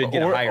champions should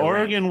get a higher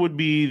Oregon rank. Would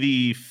be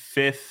the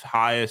 5th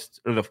highest,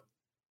 or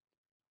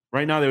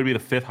right now they would be the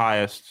 5th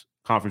highest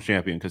conference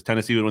champion because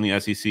Tennessee would win the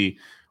SEC,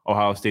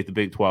 Ohio State the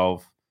Big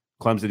 12,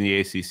 Clemson the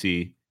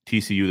ACC,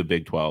 TCU the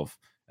Big 12,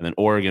 and then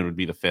Oregon would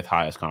be the 5th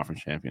highest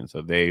conference champion.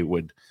 So they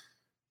would,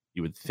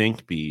 you would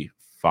think, be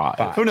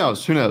 5. Who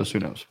knows?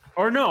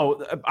 Or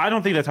no, I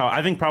don't think that's how.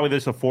 I think probably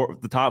there's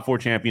the top 4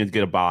 champions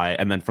get a bye,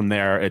 and then from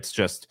there it's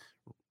just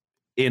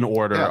in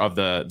order of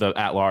the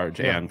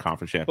at-large and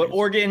conference champions. But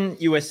Oregon,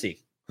 USC,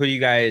 who do you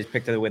guys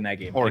pick to win that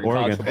game?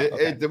 Oregon.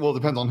 It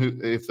depends on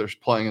if they're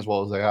playing as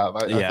well as they have.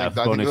 I think they're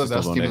the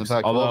best team in the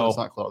Pac-12. It's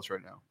not close right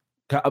now.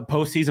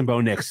 Postseason Bo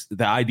Nix,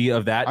 the idea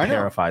of that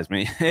terrifies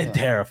me. It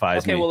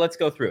terrifies me. Okay, well, let's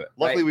go through it.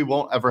 Luckily, we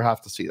won't ever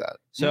have to see that.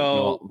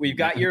 So we've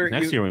got you've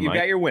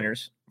got your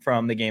winners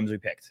from the games we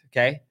picked.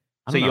 Okay,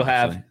 so you'll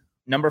have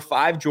number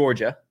 5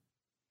 Georgia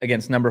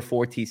against number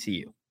 4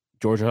 TCU.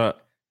 Georgia.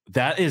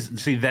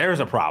 There's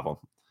a problem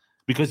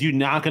because you're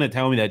not going to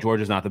tell me that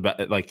Georgia's not the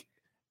best. Like,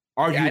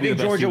 arguably, I think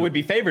Georgia would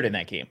be favored in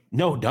that game.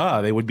 No,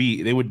 duh. They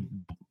would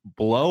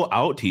blow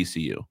out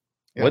TCU.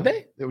 Yeah, would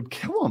they? They would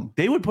kill them.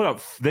 They would put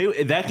up.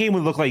 That game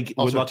would look like.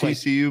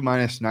 TCU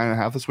minus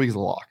 9.5 this week is a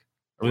lock.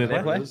 Would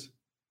they play?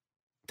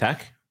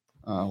 Tech.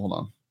 Hold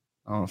on.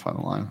 I want to find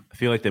the line. I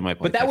feel like they might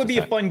play. But that would be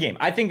a fun game.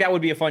 I think that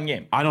would be a fun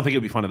game. I don't think it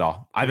would be fun at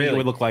all. I think it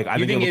would look like.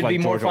 You think it'd be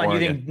more fun?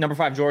 Oregon. You think number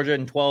 5 Georgia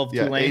and 12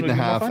 Tulane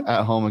 8.5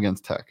 at home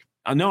against Tech.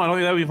 No, I don't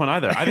think that would be fun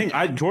either. I think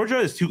Georgia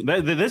is too.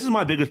 This is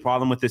my biggest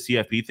problem with the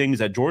CFP thing is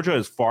that Georgia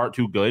is far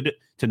too good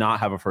to not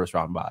have a first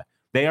round bye.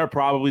 They are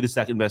probably the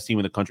 2nd best team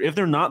in the country. If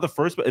they're not the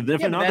first, if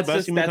they're not the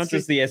best team in the country,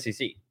 that's just the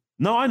SEC.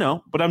 No, I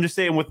know, but I'm just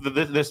saying with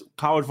this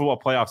college football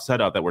playoff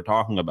setup that we're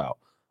talking about,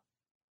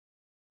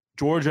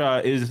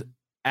 Georgia is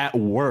at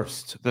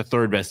worst the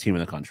 3rd best team in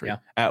the country. Yeah.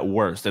 At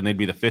worst, and they'd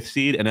be the 5th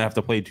seed, and they have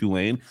to play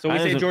Tulane. So we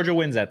say Georgia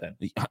wins that then.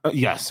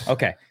 Yes.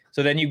 Okay.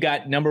 So then you've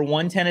got number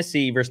 1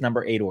 Tennessee versus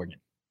number 8 Oregon.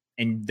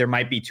 And there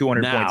might be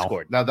 200 points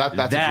scored. Now that's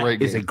a great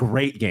game. Is a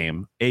great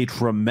game, a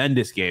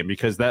tremendous game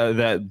because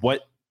that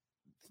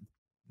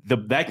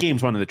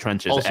game's one of the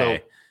trenches. Also,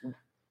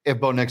 if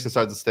Bo Nix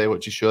decides to stay,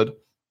 which he should,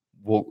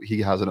 he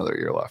has another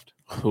year left.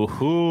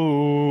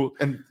 Ooh.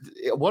 And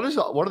what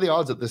are the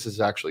odds that this is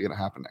actually going to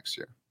happen next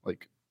year?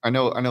 Like I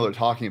know they're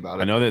talking about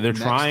it. I know that they're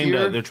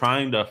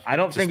trying to. I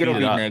don't think it'll be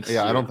next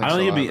year. Yeah, I don't think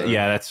it'll be.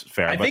 Yeah, that's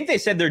fair. I think they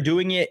said they're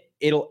doing it.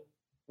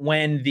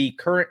 When the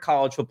current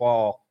college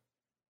football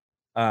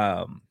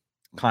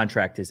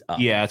contract is up.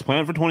 Yeah, it's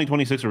planned for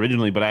 2026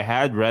 originally, but I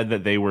had read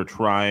that they were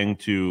trying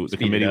to. The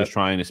committee was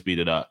trying to speed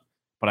it up,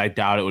 but I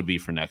doubt it would be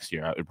for next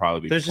year. It would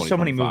probably be. There's just so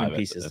many moving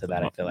pieces to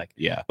that. I feel like.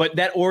 Yeah, but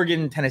that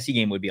Oregon Tennessee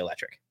game would be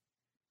electric.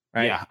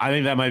 Right? Yeah, I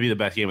think that might be the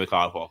best game of the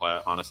college football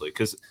playoff, honestly,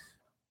 because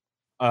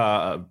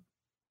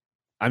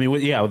I mean,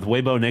 with the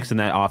way Bo Nix and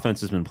that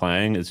offense has been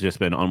playing, it's just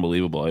been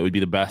unbelievable. It would be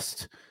the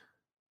best,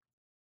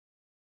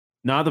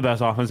 not the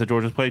best offense that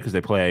Georgia's played because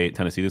they play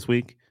Tennessee this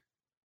week,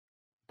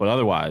 but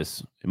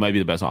otherwise, it might be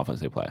the best offense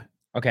they play.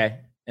 Okay,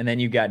 and then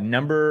you got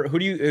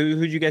who'd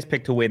you guys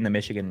pick to win the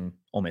Michigan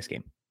Ole Miss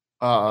game?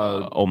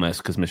 Ole Miss,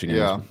 because Michigan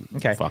is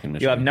fucking Michigan.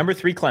 You have number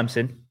 3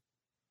 Clemson,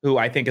 who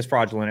I think is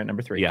fraudulent at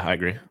number 3. Yeah, I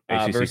agree.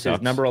 Versus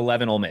sucks. number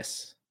 11 Ole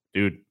Miss.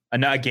 Dude.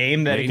 A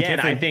game that, Lane again,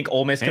 Kiffin. I think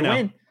Ole Miss can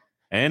win.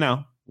 I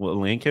know. Well,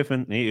 Lane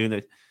Kiffin.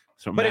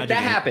 But if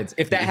that happens,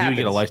 you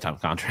get a lifetime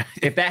contract.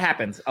 If that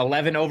happens,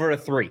 11 over a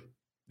 3.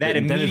 That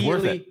immediately, then it's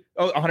worth it.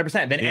 Oh,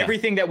 100%. Then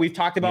everything that we've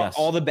talked about,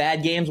 all the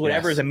bad games,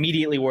 whatever, is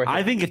immediately worth it.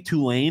 I think if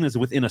Tulane is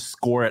within a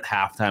score at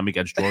halftime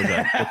against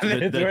Georgia,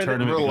 the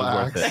tournament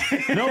becomes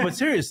worth it. No, but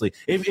seriously,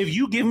 if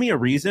you give me a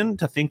reason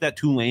to think that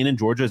Tulane and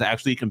Georgia is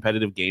actually a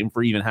competitive game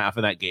for even half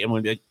of that game, I'm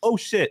going to be like, oh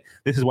shit,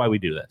 this is why we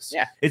do this.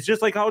 Yeah. It's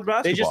just like college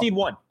basketball. They just need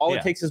one. All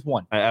it takes is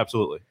one.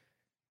 Absolutely.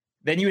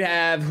 Then you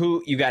have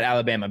you got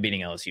Alabama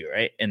beating LSU,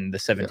 right? In the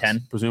 7-10. Yes,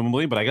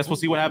 presumably, but I guess we'll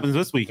see what happens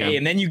this weekend. Hey,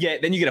 and then you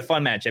get a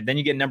fun matchup. Then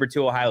you get number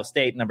 2 Ohio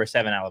State, number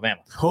 7 Alabama.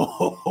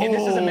 And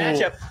this is a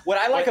matchup. What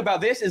I like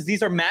about this is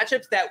these are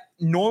matchups that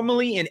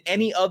normally in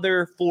any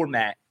other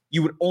format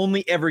you would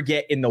only ever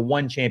get in the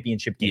one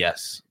championship game.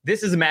 Yes.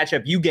 This is a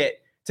matchup you get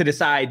to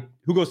decide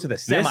who goes to the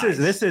semis.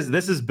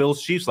 This is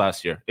Bills Chiefs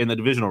last year in the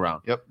divisional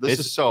round. Yep, this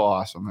is so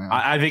awesome, man.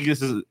 I think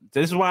this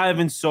is why I've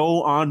been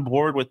so on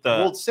board with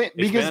the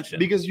expansion.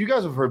 Because you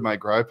guys have heard my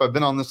gripe. I've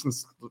been on this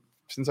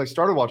since I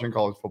started watching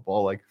college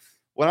football. Like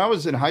when I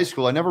was in high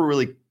school, I never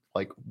really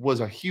was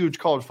a huge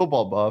college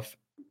football buff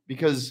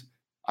because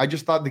I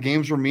just thought the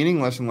games were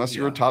meaningless unless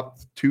you're a top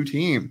 2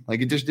 team.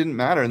 Like it just didn't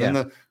matter. And then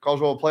the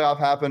college football playoff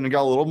happened and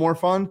got a little more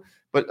fun.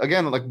 But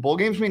again, bowl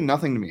games mean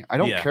nothing to me. I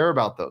don't care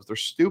about those. They're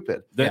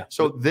stupid.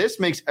 So this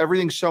makes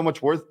everything so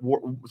much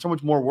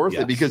more worth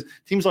it because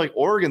teams like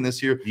Oregon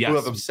this year who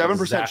have a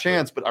 7%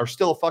 chance but are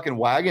still a fucking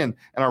wagon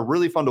and are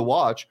really fun to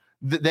watch,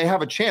 they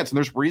have a chance and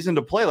there's reason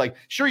to play. Like,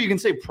 sure, you can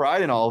say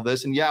pride in all of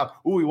this and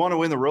we want to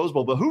win the Rose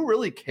Bowl, but who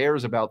really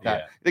cares about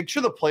that? Like,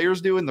 sure, the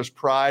players do and there's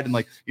pride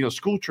and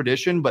school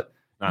tradition, but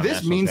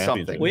this means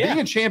something. Well, being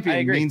a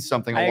champion means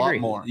something a lot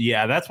more.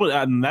 Yeah,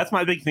 that's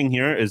my big thing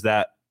here is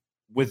that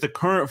with the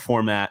current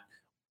format,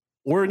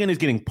 Oregon is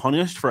getting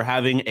punished for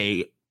having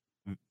a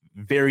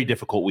very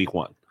difficult week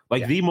 1.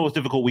 The most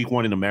difficult week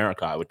 1 in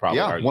America, I would probably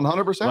argue.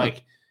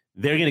 100%.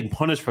 They're getting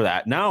punished for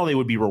that. Now they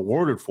would be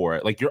rewarded for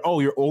it. Your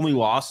only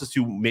loss is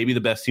to maybe the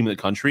best team in the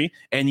country,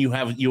 and you're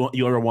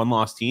a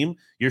 1-loss team.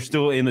 You're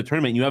still in the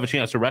tournament. You have a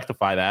chance to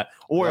rectify that.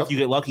 Or if you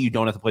get lucky, you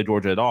don't have to play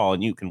Georgia at all,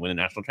 and you can win a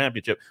national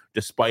championship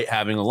despite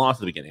having a loss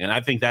at the beginning. And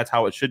I think that's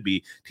how it should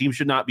be. Teams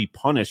should not be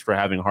punished for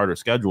having harder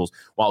schedules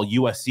while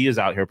USC is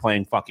out here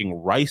playing fucking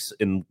Rice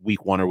in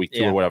week 1 or week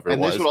 2 or whatever it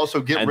was. And this would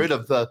also get rid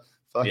of the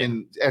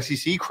fucking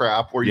SEC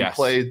crap where you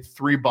played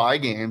 3 bye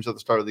games at the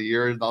start of the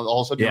year and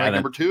all of a sudden you're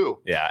number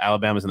 2. Yeah,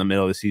 Alabama's in the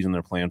middle of the season.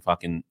 They're playing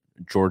fucking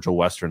Georgia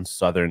Western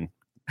Southern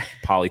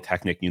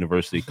Polytechnic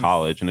University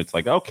College, and it's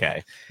like,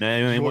 okay.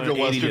 Georgia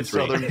Western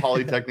Southern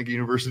Polytechnic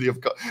University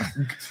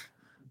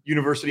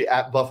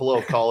at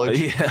Buffalo College.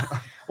 Yeah.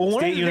 Well,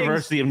 State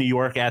University of New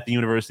York at the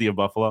University of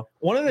Buffalo.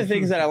 One of the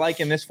things that I like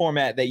in this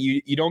format that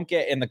you don't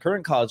get in the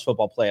current college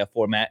football playoff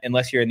format,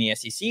 unless you're in the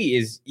SEC,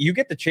 is you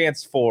get the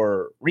chance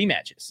for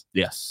rematches.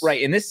 Yes.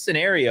 Right. In this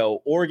scenario,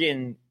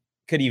 Oregon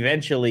could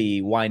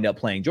eventually wind up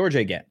playing Georgia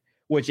again,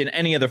 which in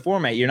any other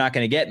format you're not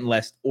going to get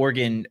unless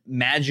Oregon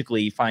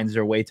magically finds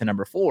their way to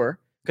number 4.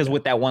 Because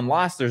with that one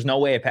loss, there's no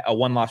way a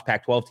one-loss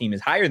Pac-12 team is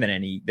higher than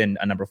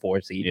a number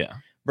 4 seed. Yeah.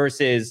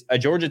 Versus a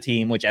Georgia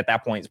team, which at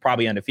that point is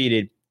probably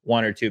undefeated,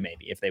 1 or 2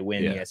 maybe if they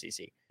win the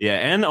SEC. Yeah,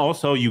 and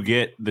also you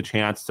get the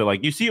chance to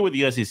you see it with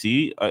the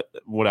SEC,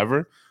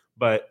 whatever,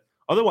 but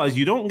otherwise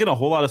you don't get a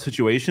whole lot of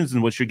situations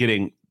in which you're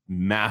getting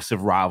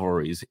massive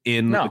rivalries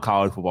in the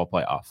college football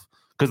playoff.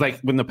 Because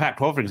when the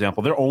Pac-12, for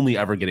example, they're only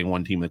ever getting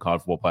one team in the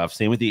college football playoff.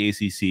 Same with the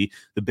ACC.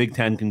 The Big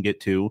Ten can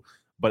get 2.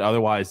 But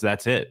otherwise,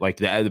 that's it.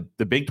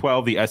 The Big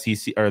 12, the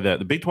SEC, or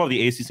the Big 12,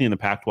 the ACC, and the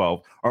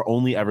Pac-12 are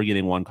only ever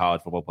getting one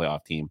college football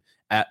playoff team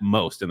at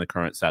most in the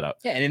current setup.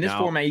 Yeah, and in this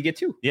format, you get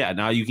 2. Yeah,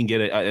 now you can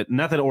get it.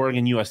 Not that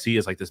Oregon USC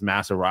is this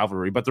massive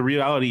rivalry, but the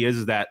reality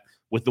is that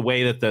with the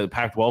way that the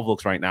Pac-12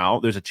 looks right now,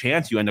 there's a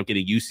chance you end up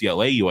getting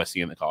UCLA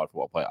USC in the college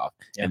football playoff,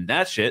 and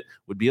that shit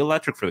would be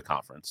electric for the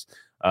conference.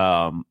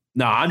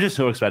 No, I'm just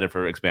so excited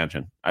for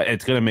expansion.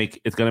 It's gonna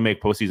make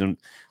postseason.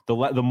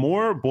 The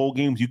more bowl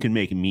games you can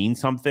make mean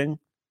something,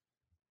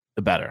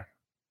 the better.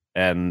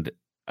 And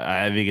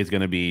I think it's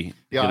going to be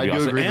I do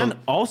awesome. agree. And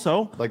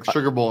also,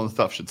 Sugar Bowl and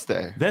stuff should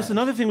stay. That's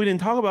another thing we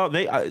didn't talk about.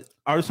 They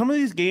are some of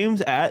these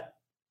games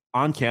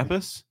on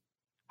campus.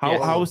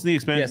 How was the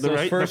expansion? Yes,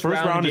 the first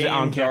round is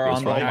on campus.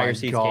 On the higher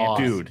seeds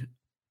campus.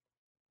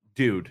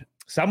 Dude.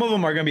 Some of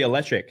them are going to be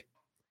electric.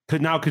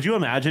 Could you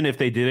imagine if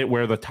they did it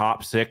where the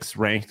top 6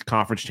 ranked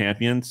conference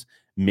champions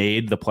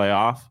made the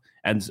playoff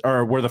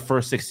or were the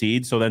first 6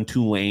 seeds? So then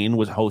Tulane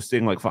was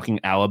hosting fucking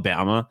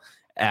Alabama.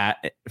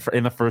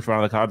 in the first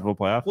round of the college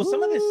football playoff. Well,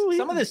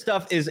 some of this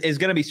stuff is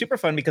going to be super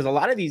fun because a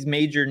lot of these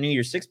major New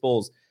Year's Six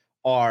bowls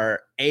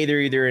are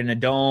either in a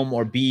dome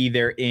or B,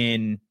 they're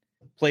in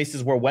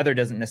places where weather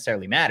doesn't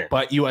necessarily matter.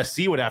 But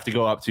USC would have to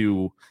go up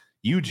to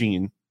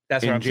Eugene.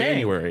 That's what I'm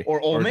January, saying.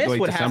 Or Ole Miss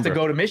would have to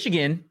go to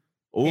Michigan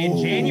in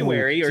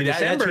January or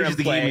December. That changes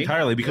the game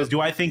entirely because do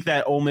I think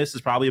that Ole Miss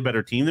is probably a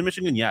better team than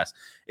Michigan? Yes.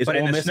 Is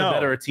Ole Miss a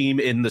better team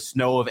in the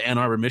snow of Ann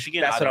Arbor,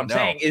 Michigan? That's what I'm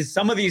saying. Is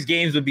some of these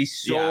games would be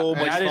so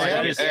much fun.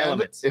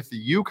 And if the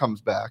U comes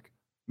back,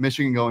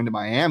 Michigan going to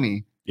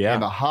Miami in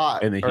the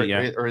hot and the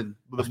heat, or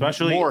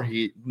especially more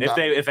heat.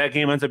 If that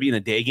game ends up being a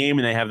day game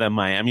and they have that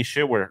Miami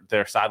shit where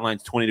their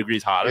sideline's 20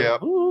 degrees hotter. Yeah.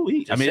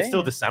 I mean, it's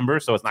still December,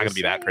 so it's not going to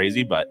be that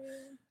crazy, but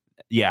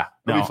yeah,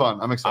 it'll be fun.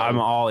 I'm excited. I'm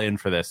all in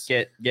for this.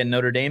 Get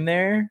Notre Dame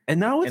there, and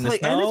now it's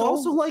like, and it's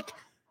also like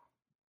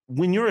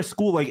when you're a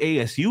school like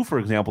ASU, for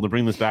example, to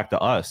bring this back to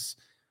us,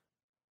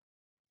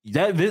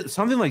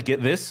 something like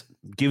this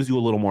gives you a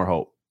little more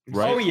hope,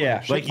 right? Oh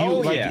yeah, like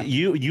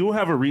you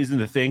have a reason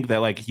to think that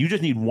like you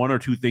just need one or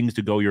two things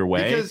to go your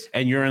way,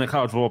 and you're in the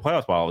college football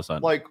playoffs all of a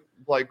sudden. Like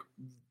a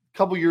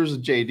couple years of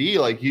JD,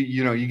 like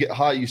you get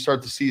hot, you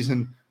start the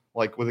season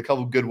like with a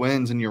couple good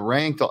wins, and you're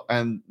ranked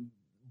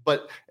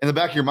But in the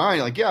back of your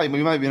mind, like, yeah,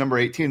 we might be number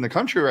 18 in the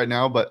country right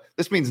now, but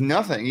this means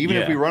nothing. Even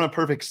if we run a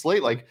perfect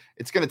slate, like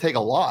it's going to take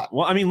a lot.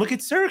 Well, I mean, look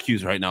at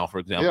Syracuse right now, for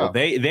example.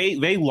 Yeah.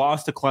 They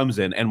lost to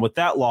Clemson, and with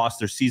that loss,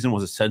 their season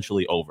was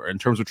essentially over in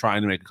terms of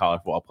trying to make a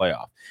college football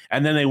playoff.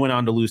 And then they went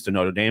on to lose to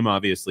Notre Dame,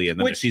 obviously, and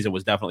then their season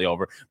was definitely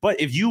over.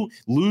 But if you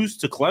lose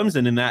to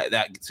Clemson in that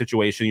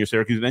situation, you're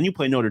Syracuse, then you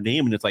play Notre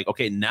Dame, and it's like,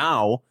 okay,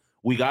 now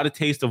we got a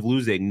taste of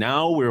losing.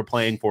 Now we're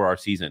playing for our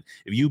season.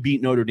 If you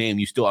beat Notre Dame,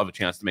 you still have a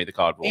chance to make the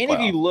college football playoff.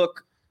 And if you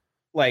look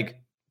like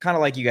kind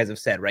of like you guys have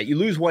said, right? You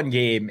lose one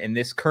game in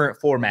this current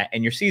format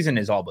and your season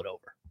is all but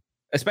over,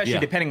 especially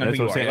depending on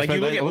who you are. Like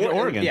you look at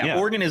Oregon. Yeah,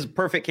 Oregon is a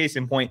perfect case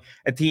in point,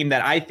 a team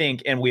that I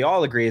think, and we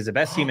all agree is the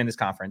best team in this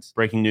conference.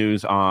 Breaking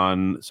news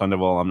on Sun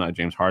Devil alumni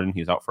James Harden.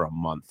 He's out for a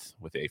month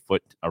with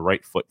a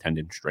right foot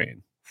tendon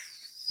strain.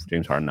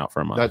 James Harden out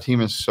for a month. That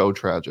team is so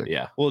tragic.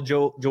 Yeah. Well,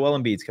 Joel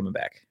Embiid's coming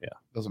back. Yeah.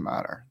 Doesn't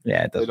matter.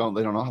 Yeah, it doesn't.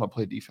 They don't know how to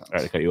play defense. All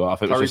right, to cut you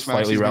off. It was Tyrese just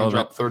slightly relevant.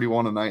 Drop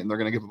 31 tonight, and they're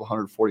going to give up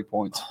 140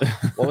 points.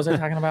 What was I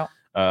talking about?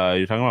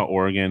 You're talking about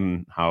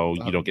Oregon, how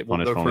you don't get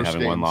punished for only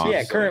having one loss.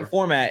 Yeah, current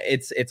format,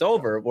 it's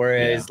over.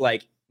 Whereas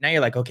like now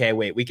you're like, okay,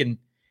 wait, we can.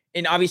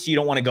 And obviously you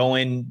don't want to go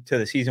into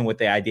the season with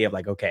the idea of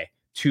like, okay,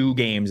 2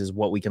 games is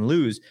what we can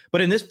lose.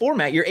 But in this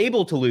format, you're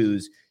able to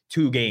lose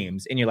 2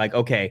 games, and you're like,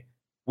 okay,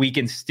 we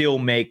can still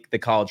make the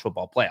college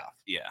football playoff.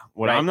 Yeah.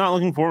 What I'm not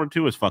looking forward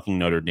to is fucking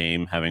Notre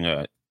Dame having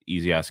a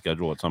easy ass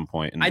schedule at some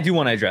point. And I do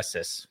want to address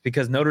this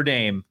because Notre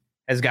Dame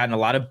has gotten a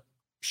lot of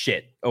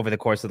shit over the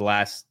course of the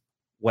last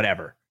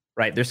whatever,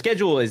 right? Their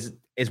schedule is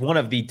one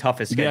of the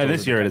toughest schedules. Yeah,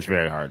 this year it is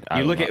very hard.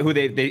 You look at who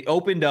they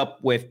opened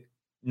up with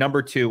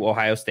number 2,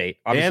 Ohio State.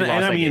 Obviously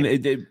and I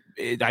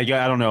mean,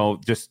 I don't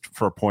know, just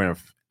for a point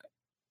of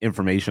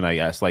information, I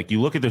guess. Like you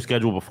look at their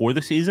schedule before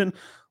the season,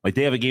 like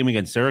they have a game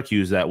against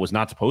Syracuse that was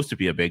not supposed to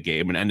be a big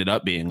game and ended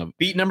up being a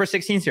beat number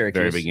 16 Syracuse.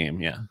 Very big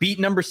game, yeah. Beat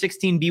number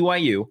 16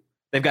 BYU.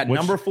 They've got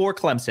number 4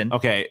 Clemson.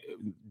 Okay,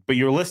 but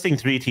you're listing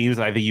 3 teams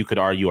that I think you could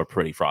argue are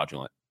pretty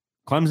fraudulent.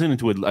 Clemson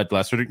to a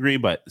lesser degree,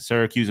 but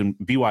Syracuse and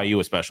BYU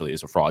especially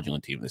is a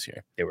fraudulent team this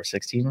year. They were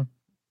 16.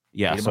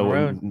 Yeah,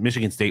 so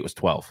Michigan State was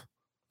 12.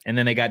 And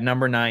then they got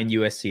number 9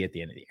 USC at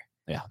the end of the year.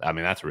 Yeah, I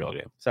mean, that's a real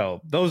game.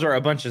 So those are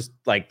a bunch of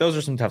those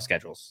are some tough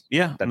schedules.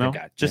 Yeah, that they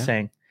got. Just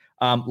saying.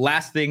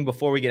 Last thing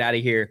before we get out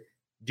of here,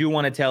 do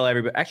want to tell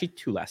everybody, actually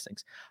 2 last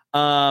things.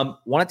 Want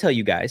to tell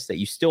you guys that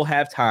you still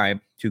have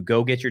time to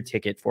go get your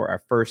ticket for our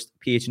first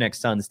PHNX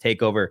Suns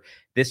takeover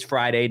this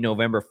Friday,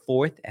 November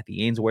 4th at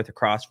the Ainsworth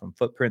across from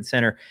Footprint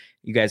Center.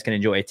 You guys can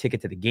enjoy a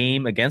ticket to the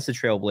game against the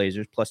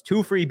Trailblazers, plus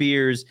 2 free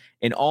beers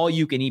and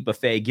all-you-can-eat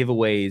buffet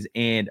giveaways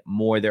and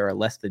more. There are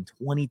less than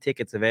 20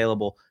 tickets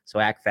available,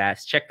 so act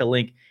fast. Check the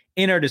link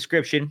in our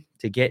description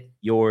to get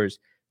yours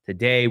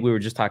today. We were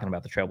just talking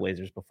about the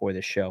Trailblazers before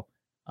this show.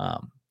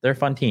 They're a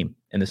fun team,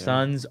 and the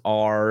Suns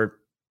are,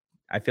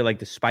 I feel like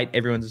despite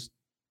everyone's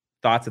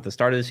thoughts at the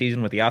start of the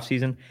season with the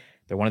offseason,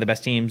 they're one of the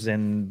best teams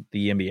in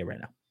the NBA right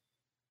now.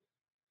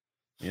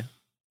 Yeah.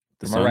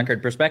 From a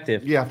record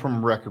perspective. Yeah, from a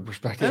record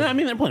perspective. And I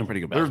mean, they're playing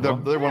pretty good basketball.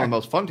 They're one of the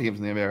most fun teams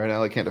in the NBA right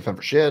now. They can't defend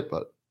for shit,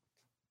 but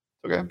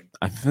okay.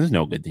 There's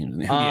no good teams in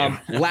the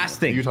NBA. Last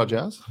thing. Utah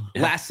Jazz?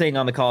 Last thing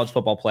on the college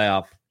football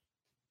playoff.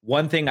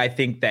 One thing I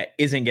think that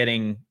isn't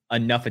getting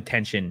enough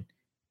attention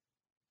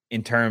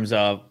in terms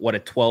of what a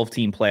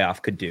 12-team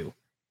playoff could do,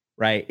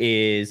 right,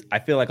 is I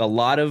feel like a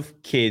lot of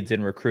kids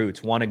and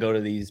recruits want to go to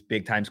these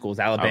big-time schools,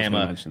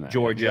 Alabama,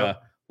 Georgia,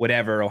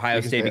 whatever, Ohio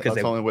State, because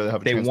they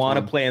want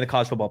to play in the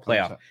college football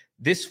playoff. 100%.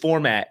 This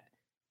format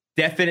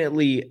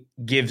definitely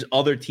gives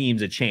other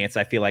teams a chance,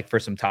 I feel like, for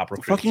some top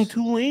recruits. Fucking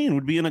Tulane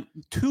would be in a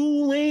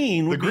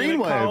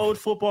college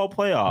football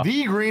playoff.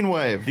 The Green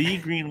Wave. The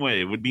Green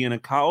Wave would be in a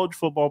college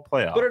football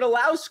playoff. But it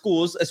allows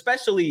schools,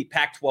 especially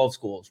Pac-12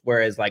 schools,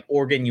 whereas like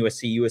Oregon,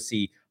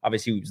 USC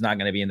obviously is not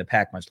going to be in the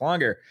Pac much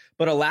longer,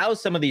 but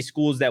allows some of these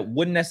schools that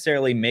wouldn't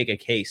necessarily make a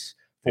case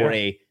for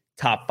a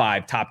top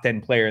 5, top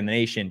 10 player in the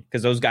nation,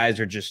 because those guys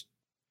are just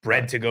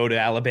bred to go to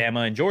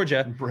Alabama and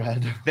Georgia.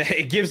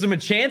 It gives them a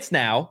chance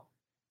now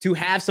to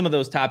have some of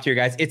those top tier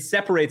guys. It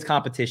separates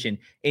competition.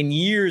 In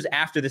years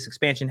after this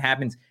expansion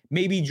happens,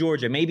 maybe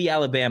Georgia, maybe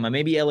Alabama,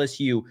 maybe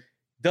LSU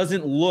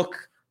doesn't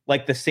look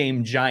like the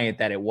same giant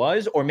that it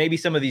was, or maybe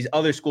some of these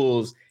other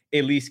schools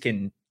at least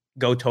can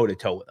go toe to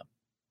toe with them.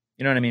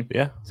 You know what I mean?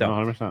 Yeah. So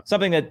 100%.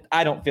 Something that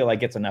I don't feel like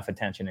gets enough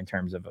attention in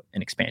terms of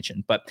an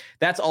expansion, but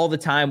that's all the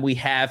time we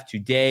have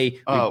today.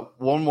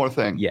 One more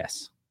thing.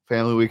 Yes.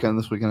 Family weekend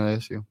this weekend at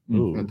ASU.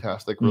 Ooh.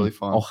 Fantastic. Really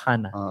fun.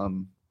 Ohana.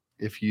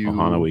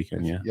 Ohana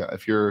weekend. Yeah. Yeah.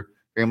 If your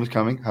family's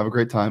coming, have a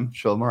great time.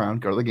 Show them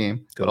around. Go to the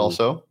game. But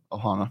also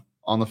Ohana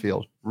on the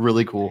field.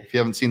 Really cool. If you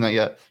haven't seen that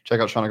yet, check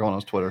out Sean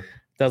Aguano's Twitter.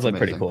 Does look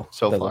pretty cool.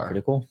 So Does far. look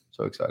pretty cool.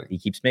 So exciting. He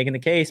keeps making the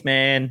case,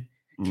 man.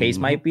 Case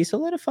might be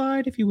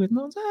solidified if you win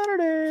on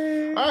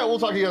Saturday. All right, we'll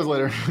talk to you guys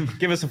later.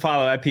 Give us a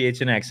follow at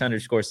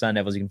PHNX_Sun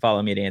Devils. You can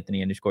follow me at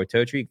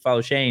Anthony_Totri. You can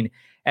follow Shane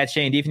at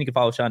Shane Deef, and you can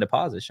follow Sean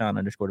DePaz at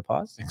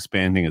Sean_DePaz.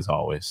 Expanding as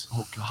always.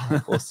 Oh,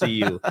 God. We'll see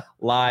you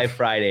live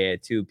Friday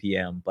at 2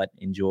 p.m., but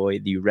enjoy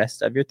the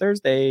rest of your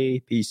Thursday.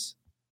 Peace.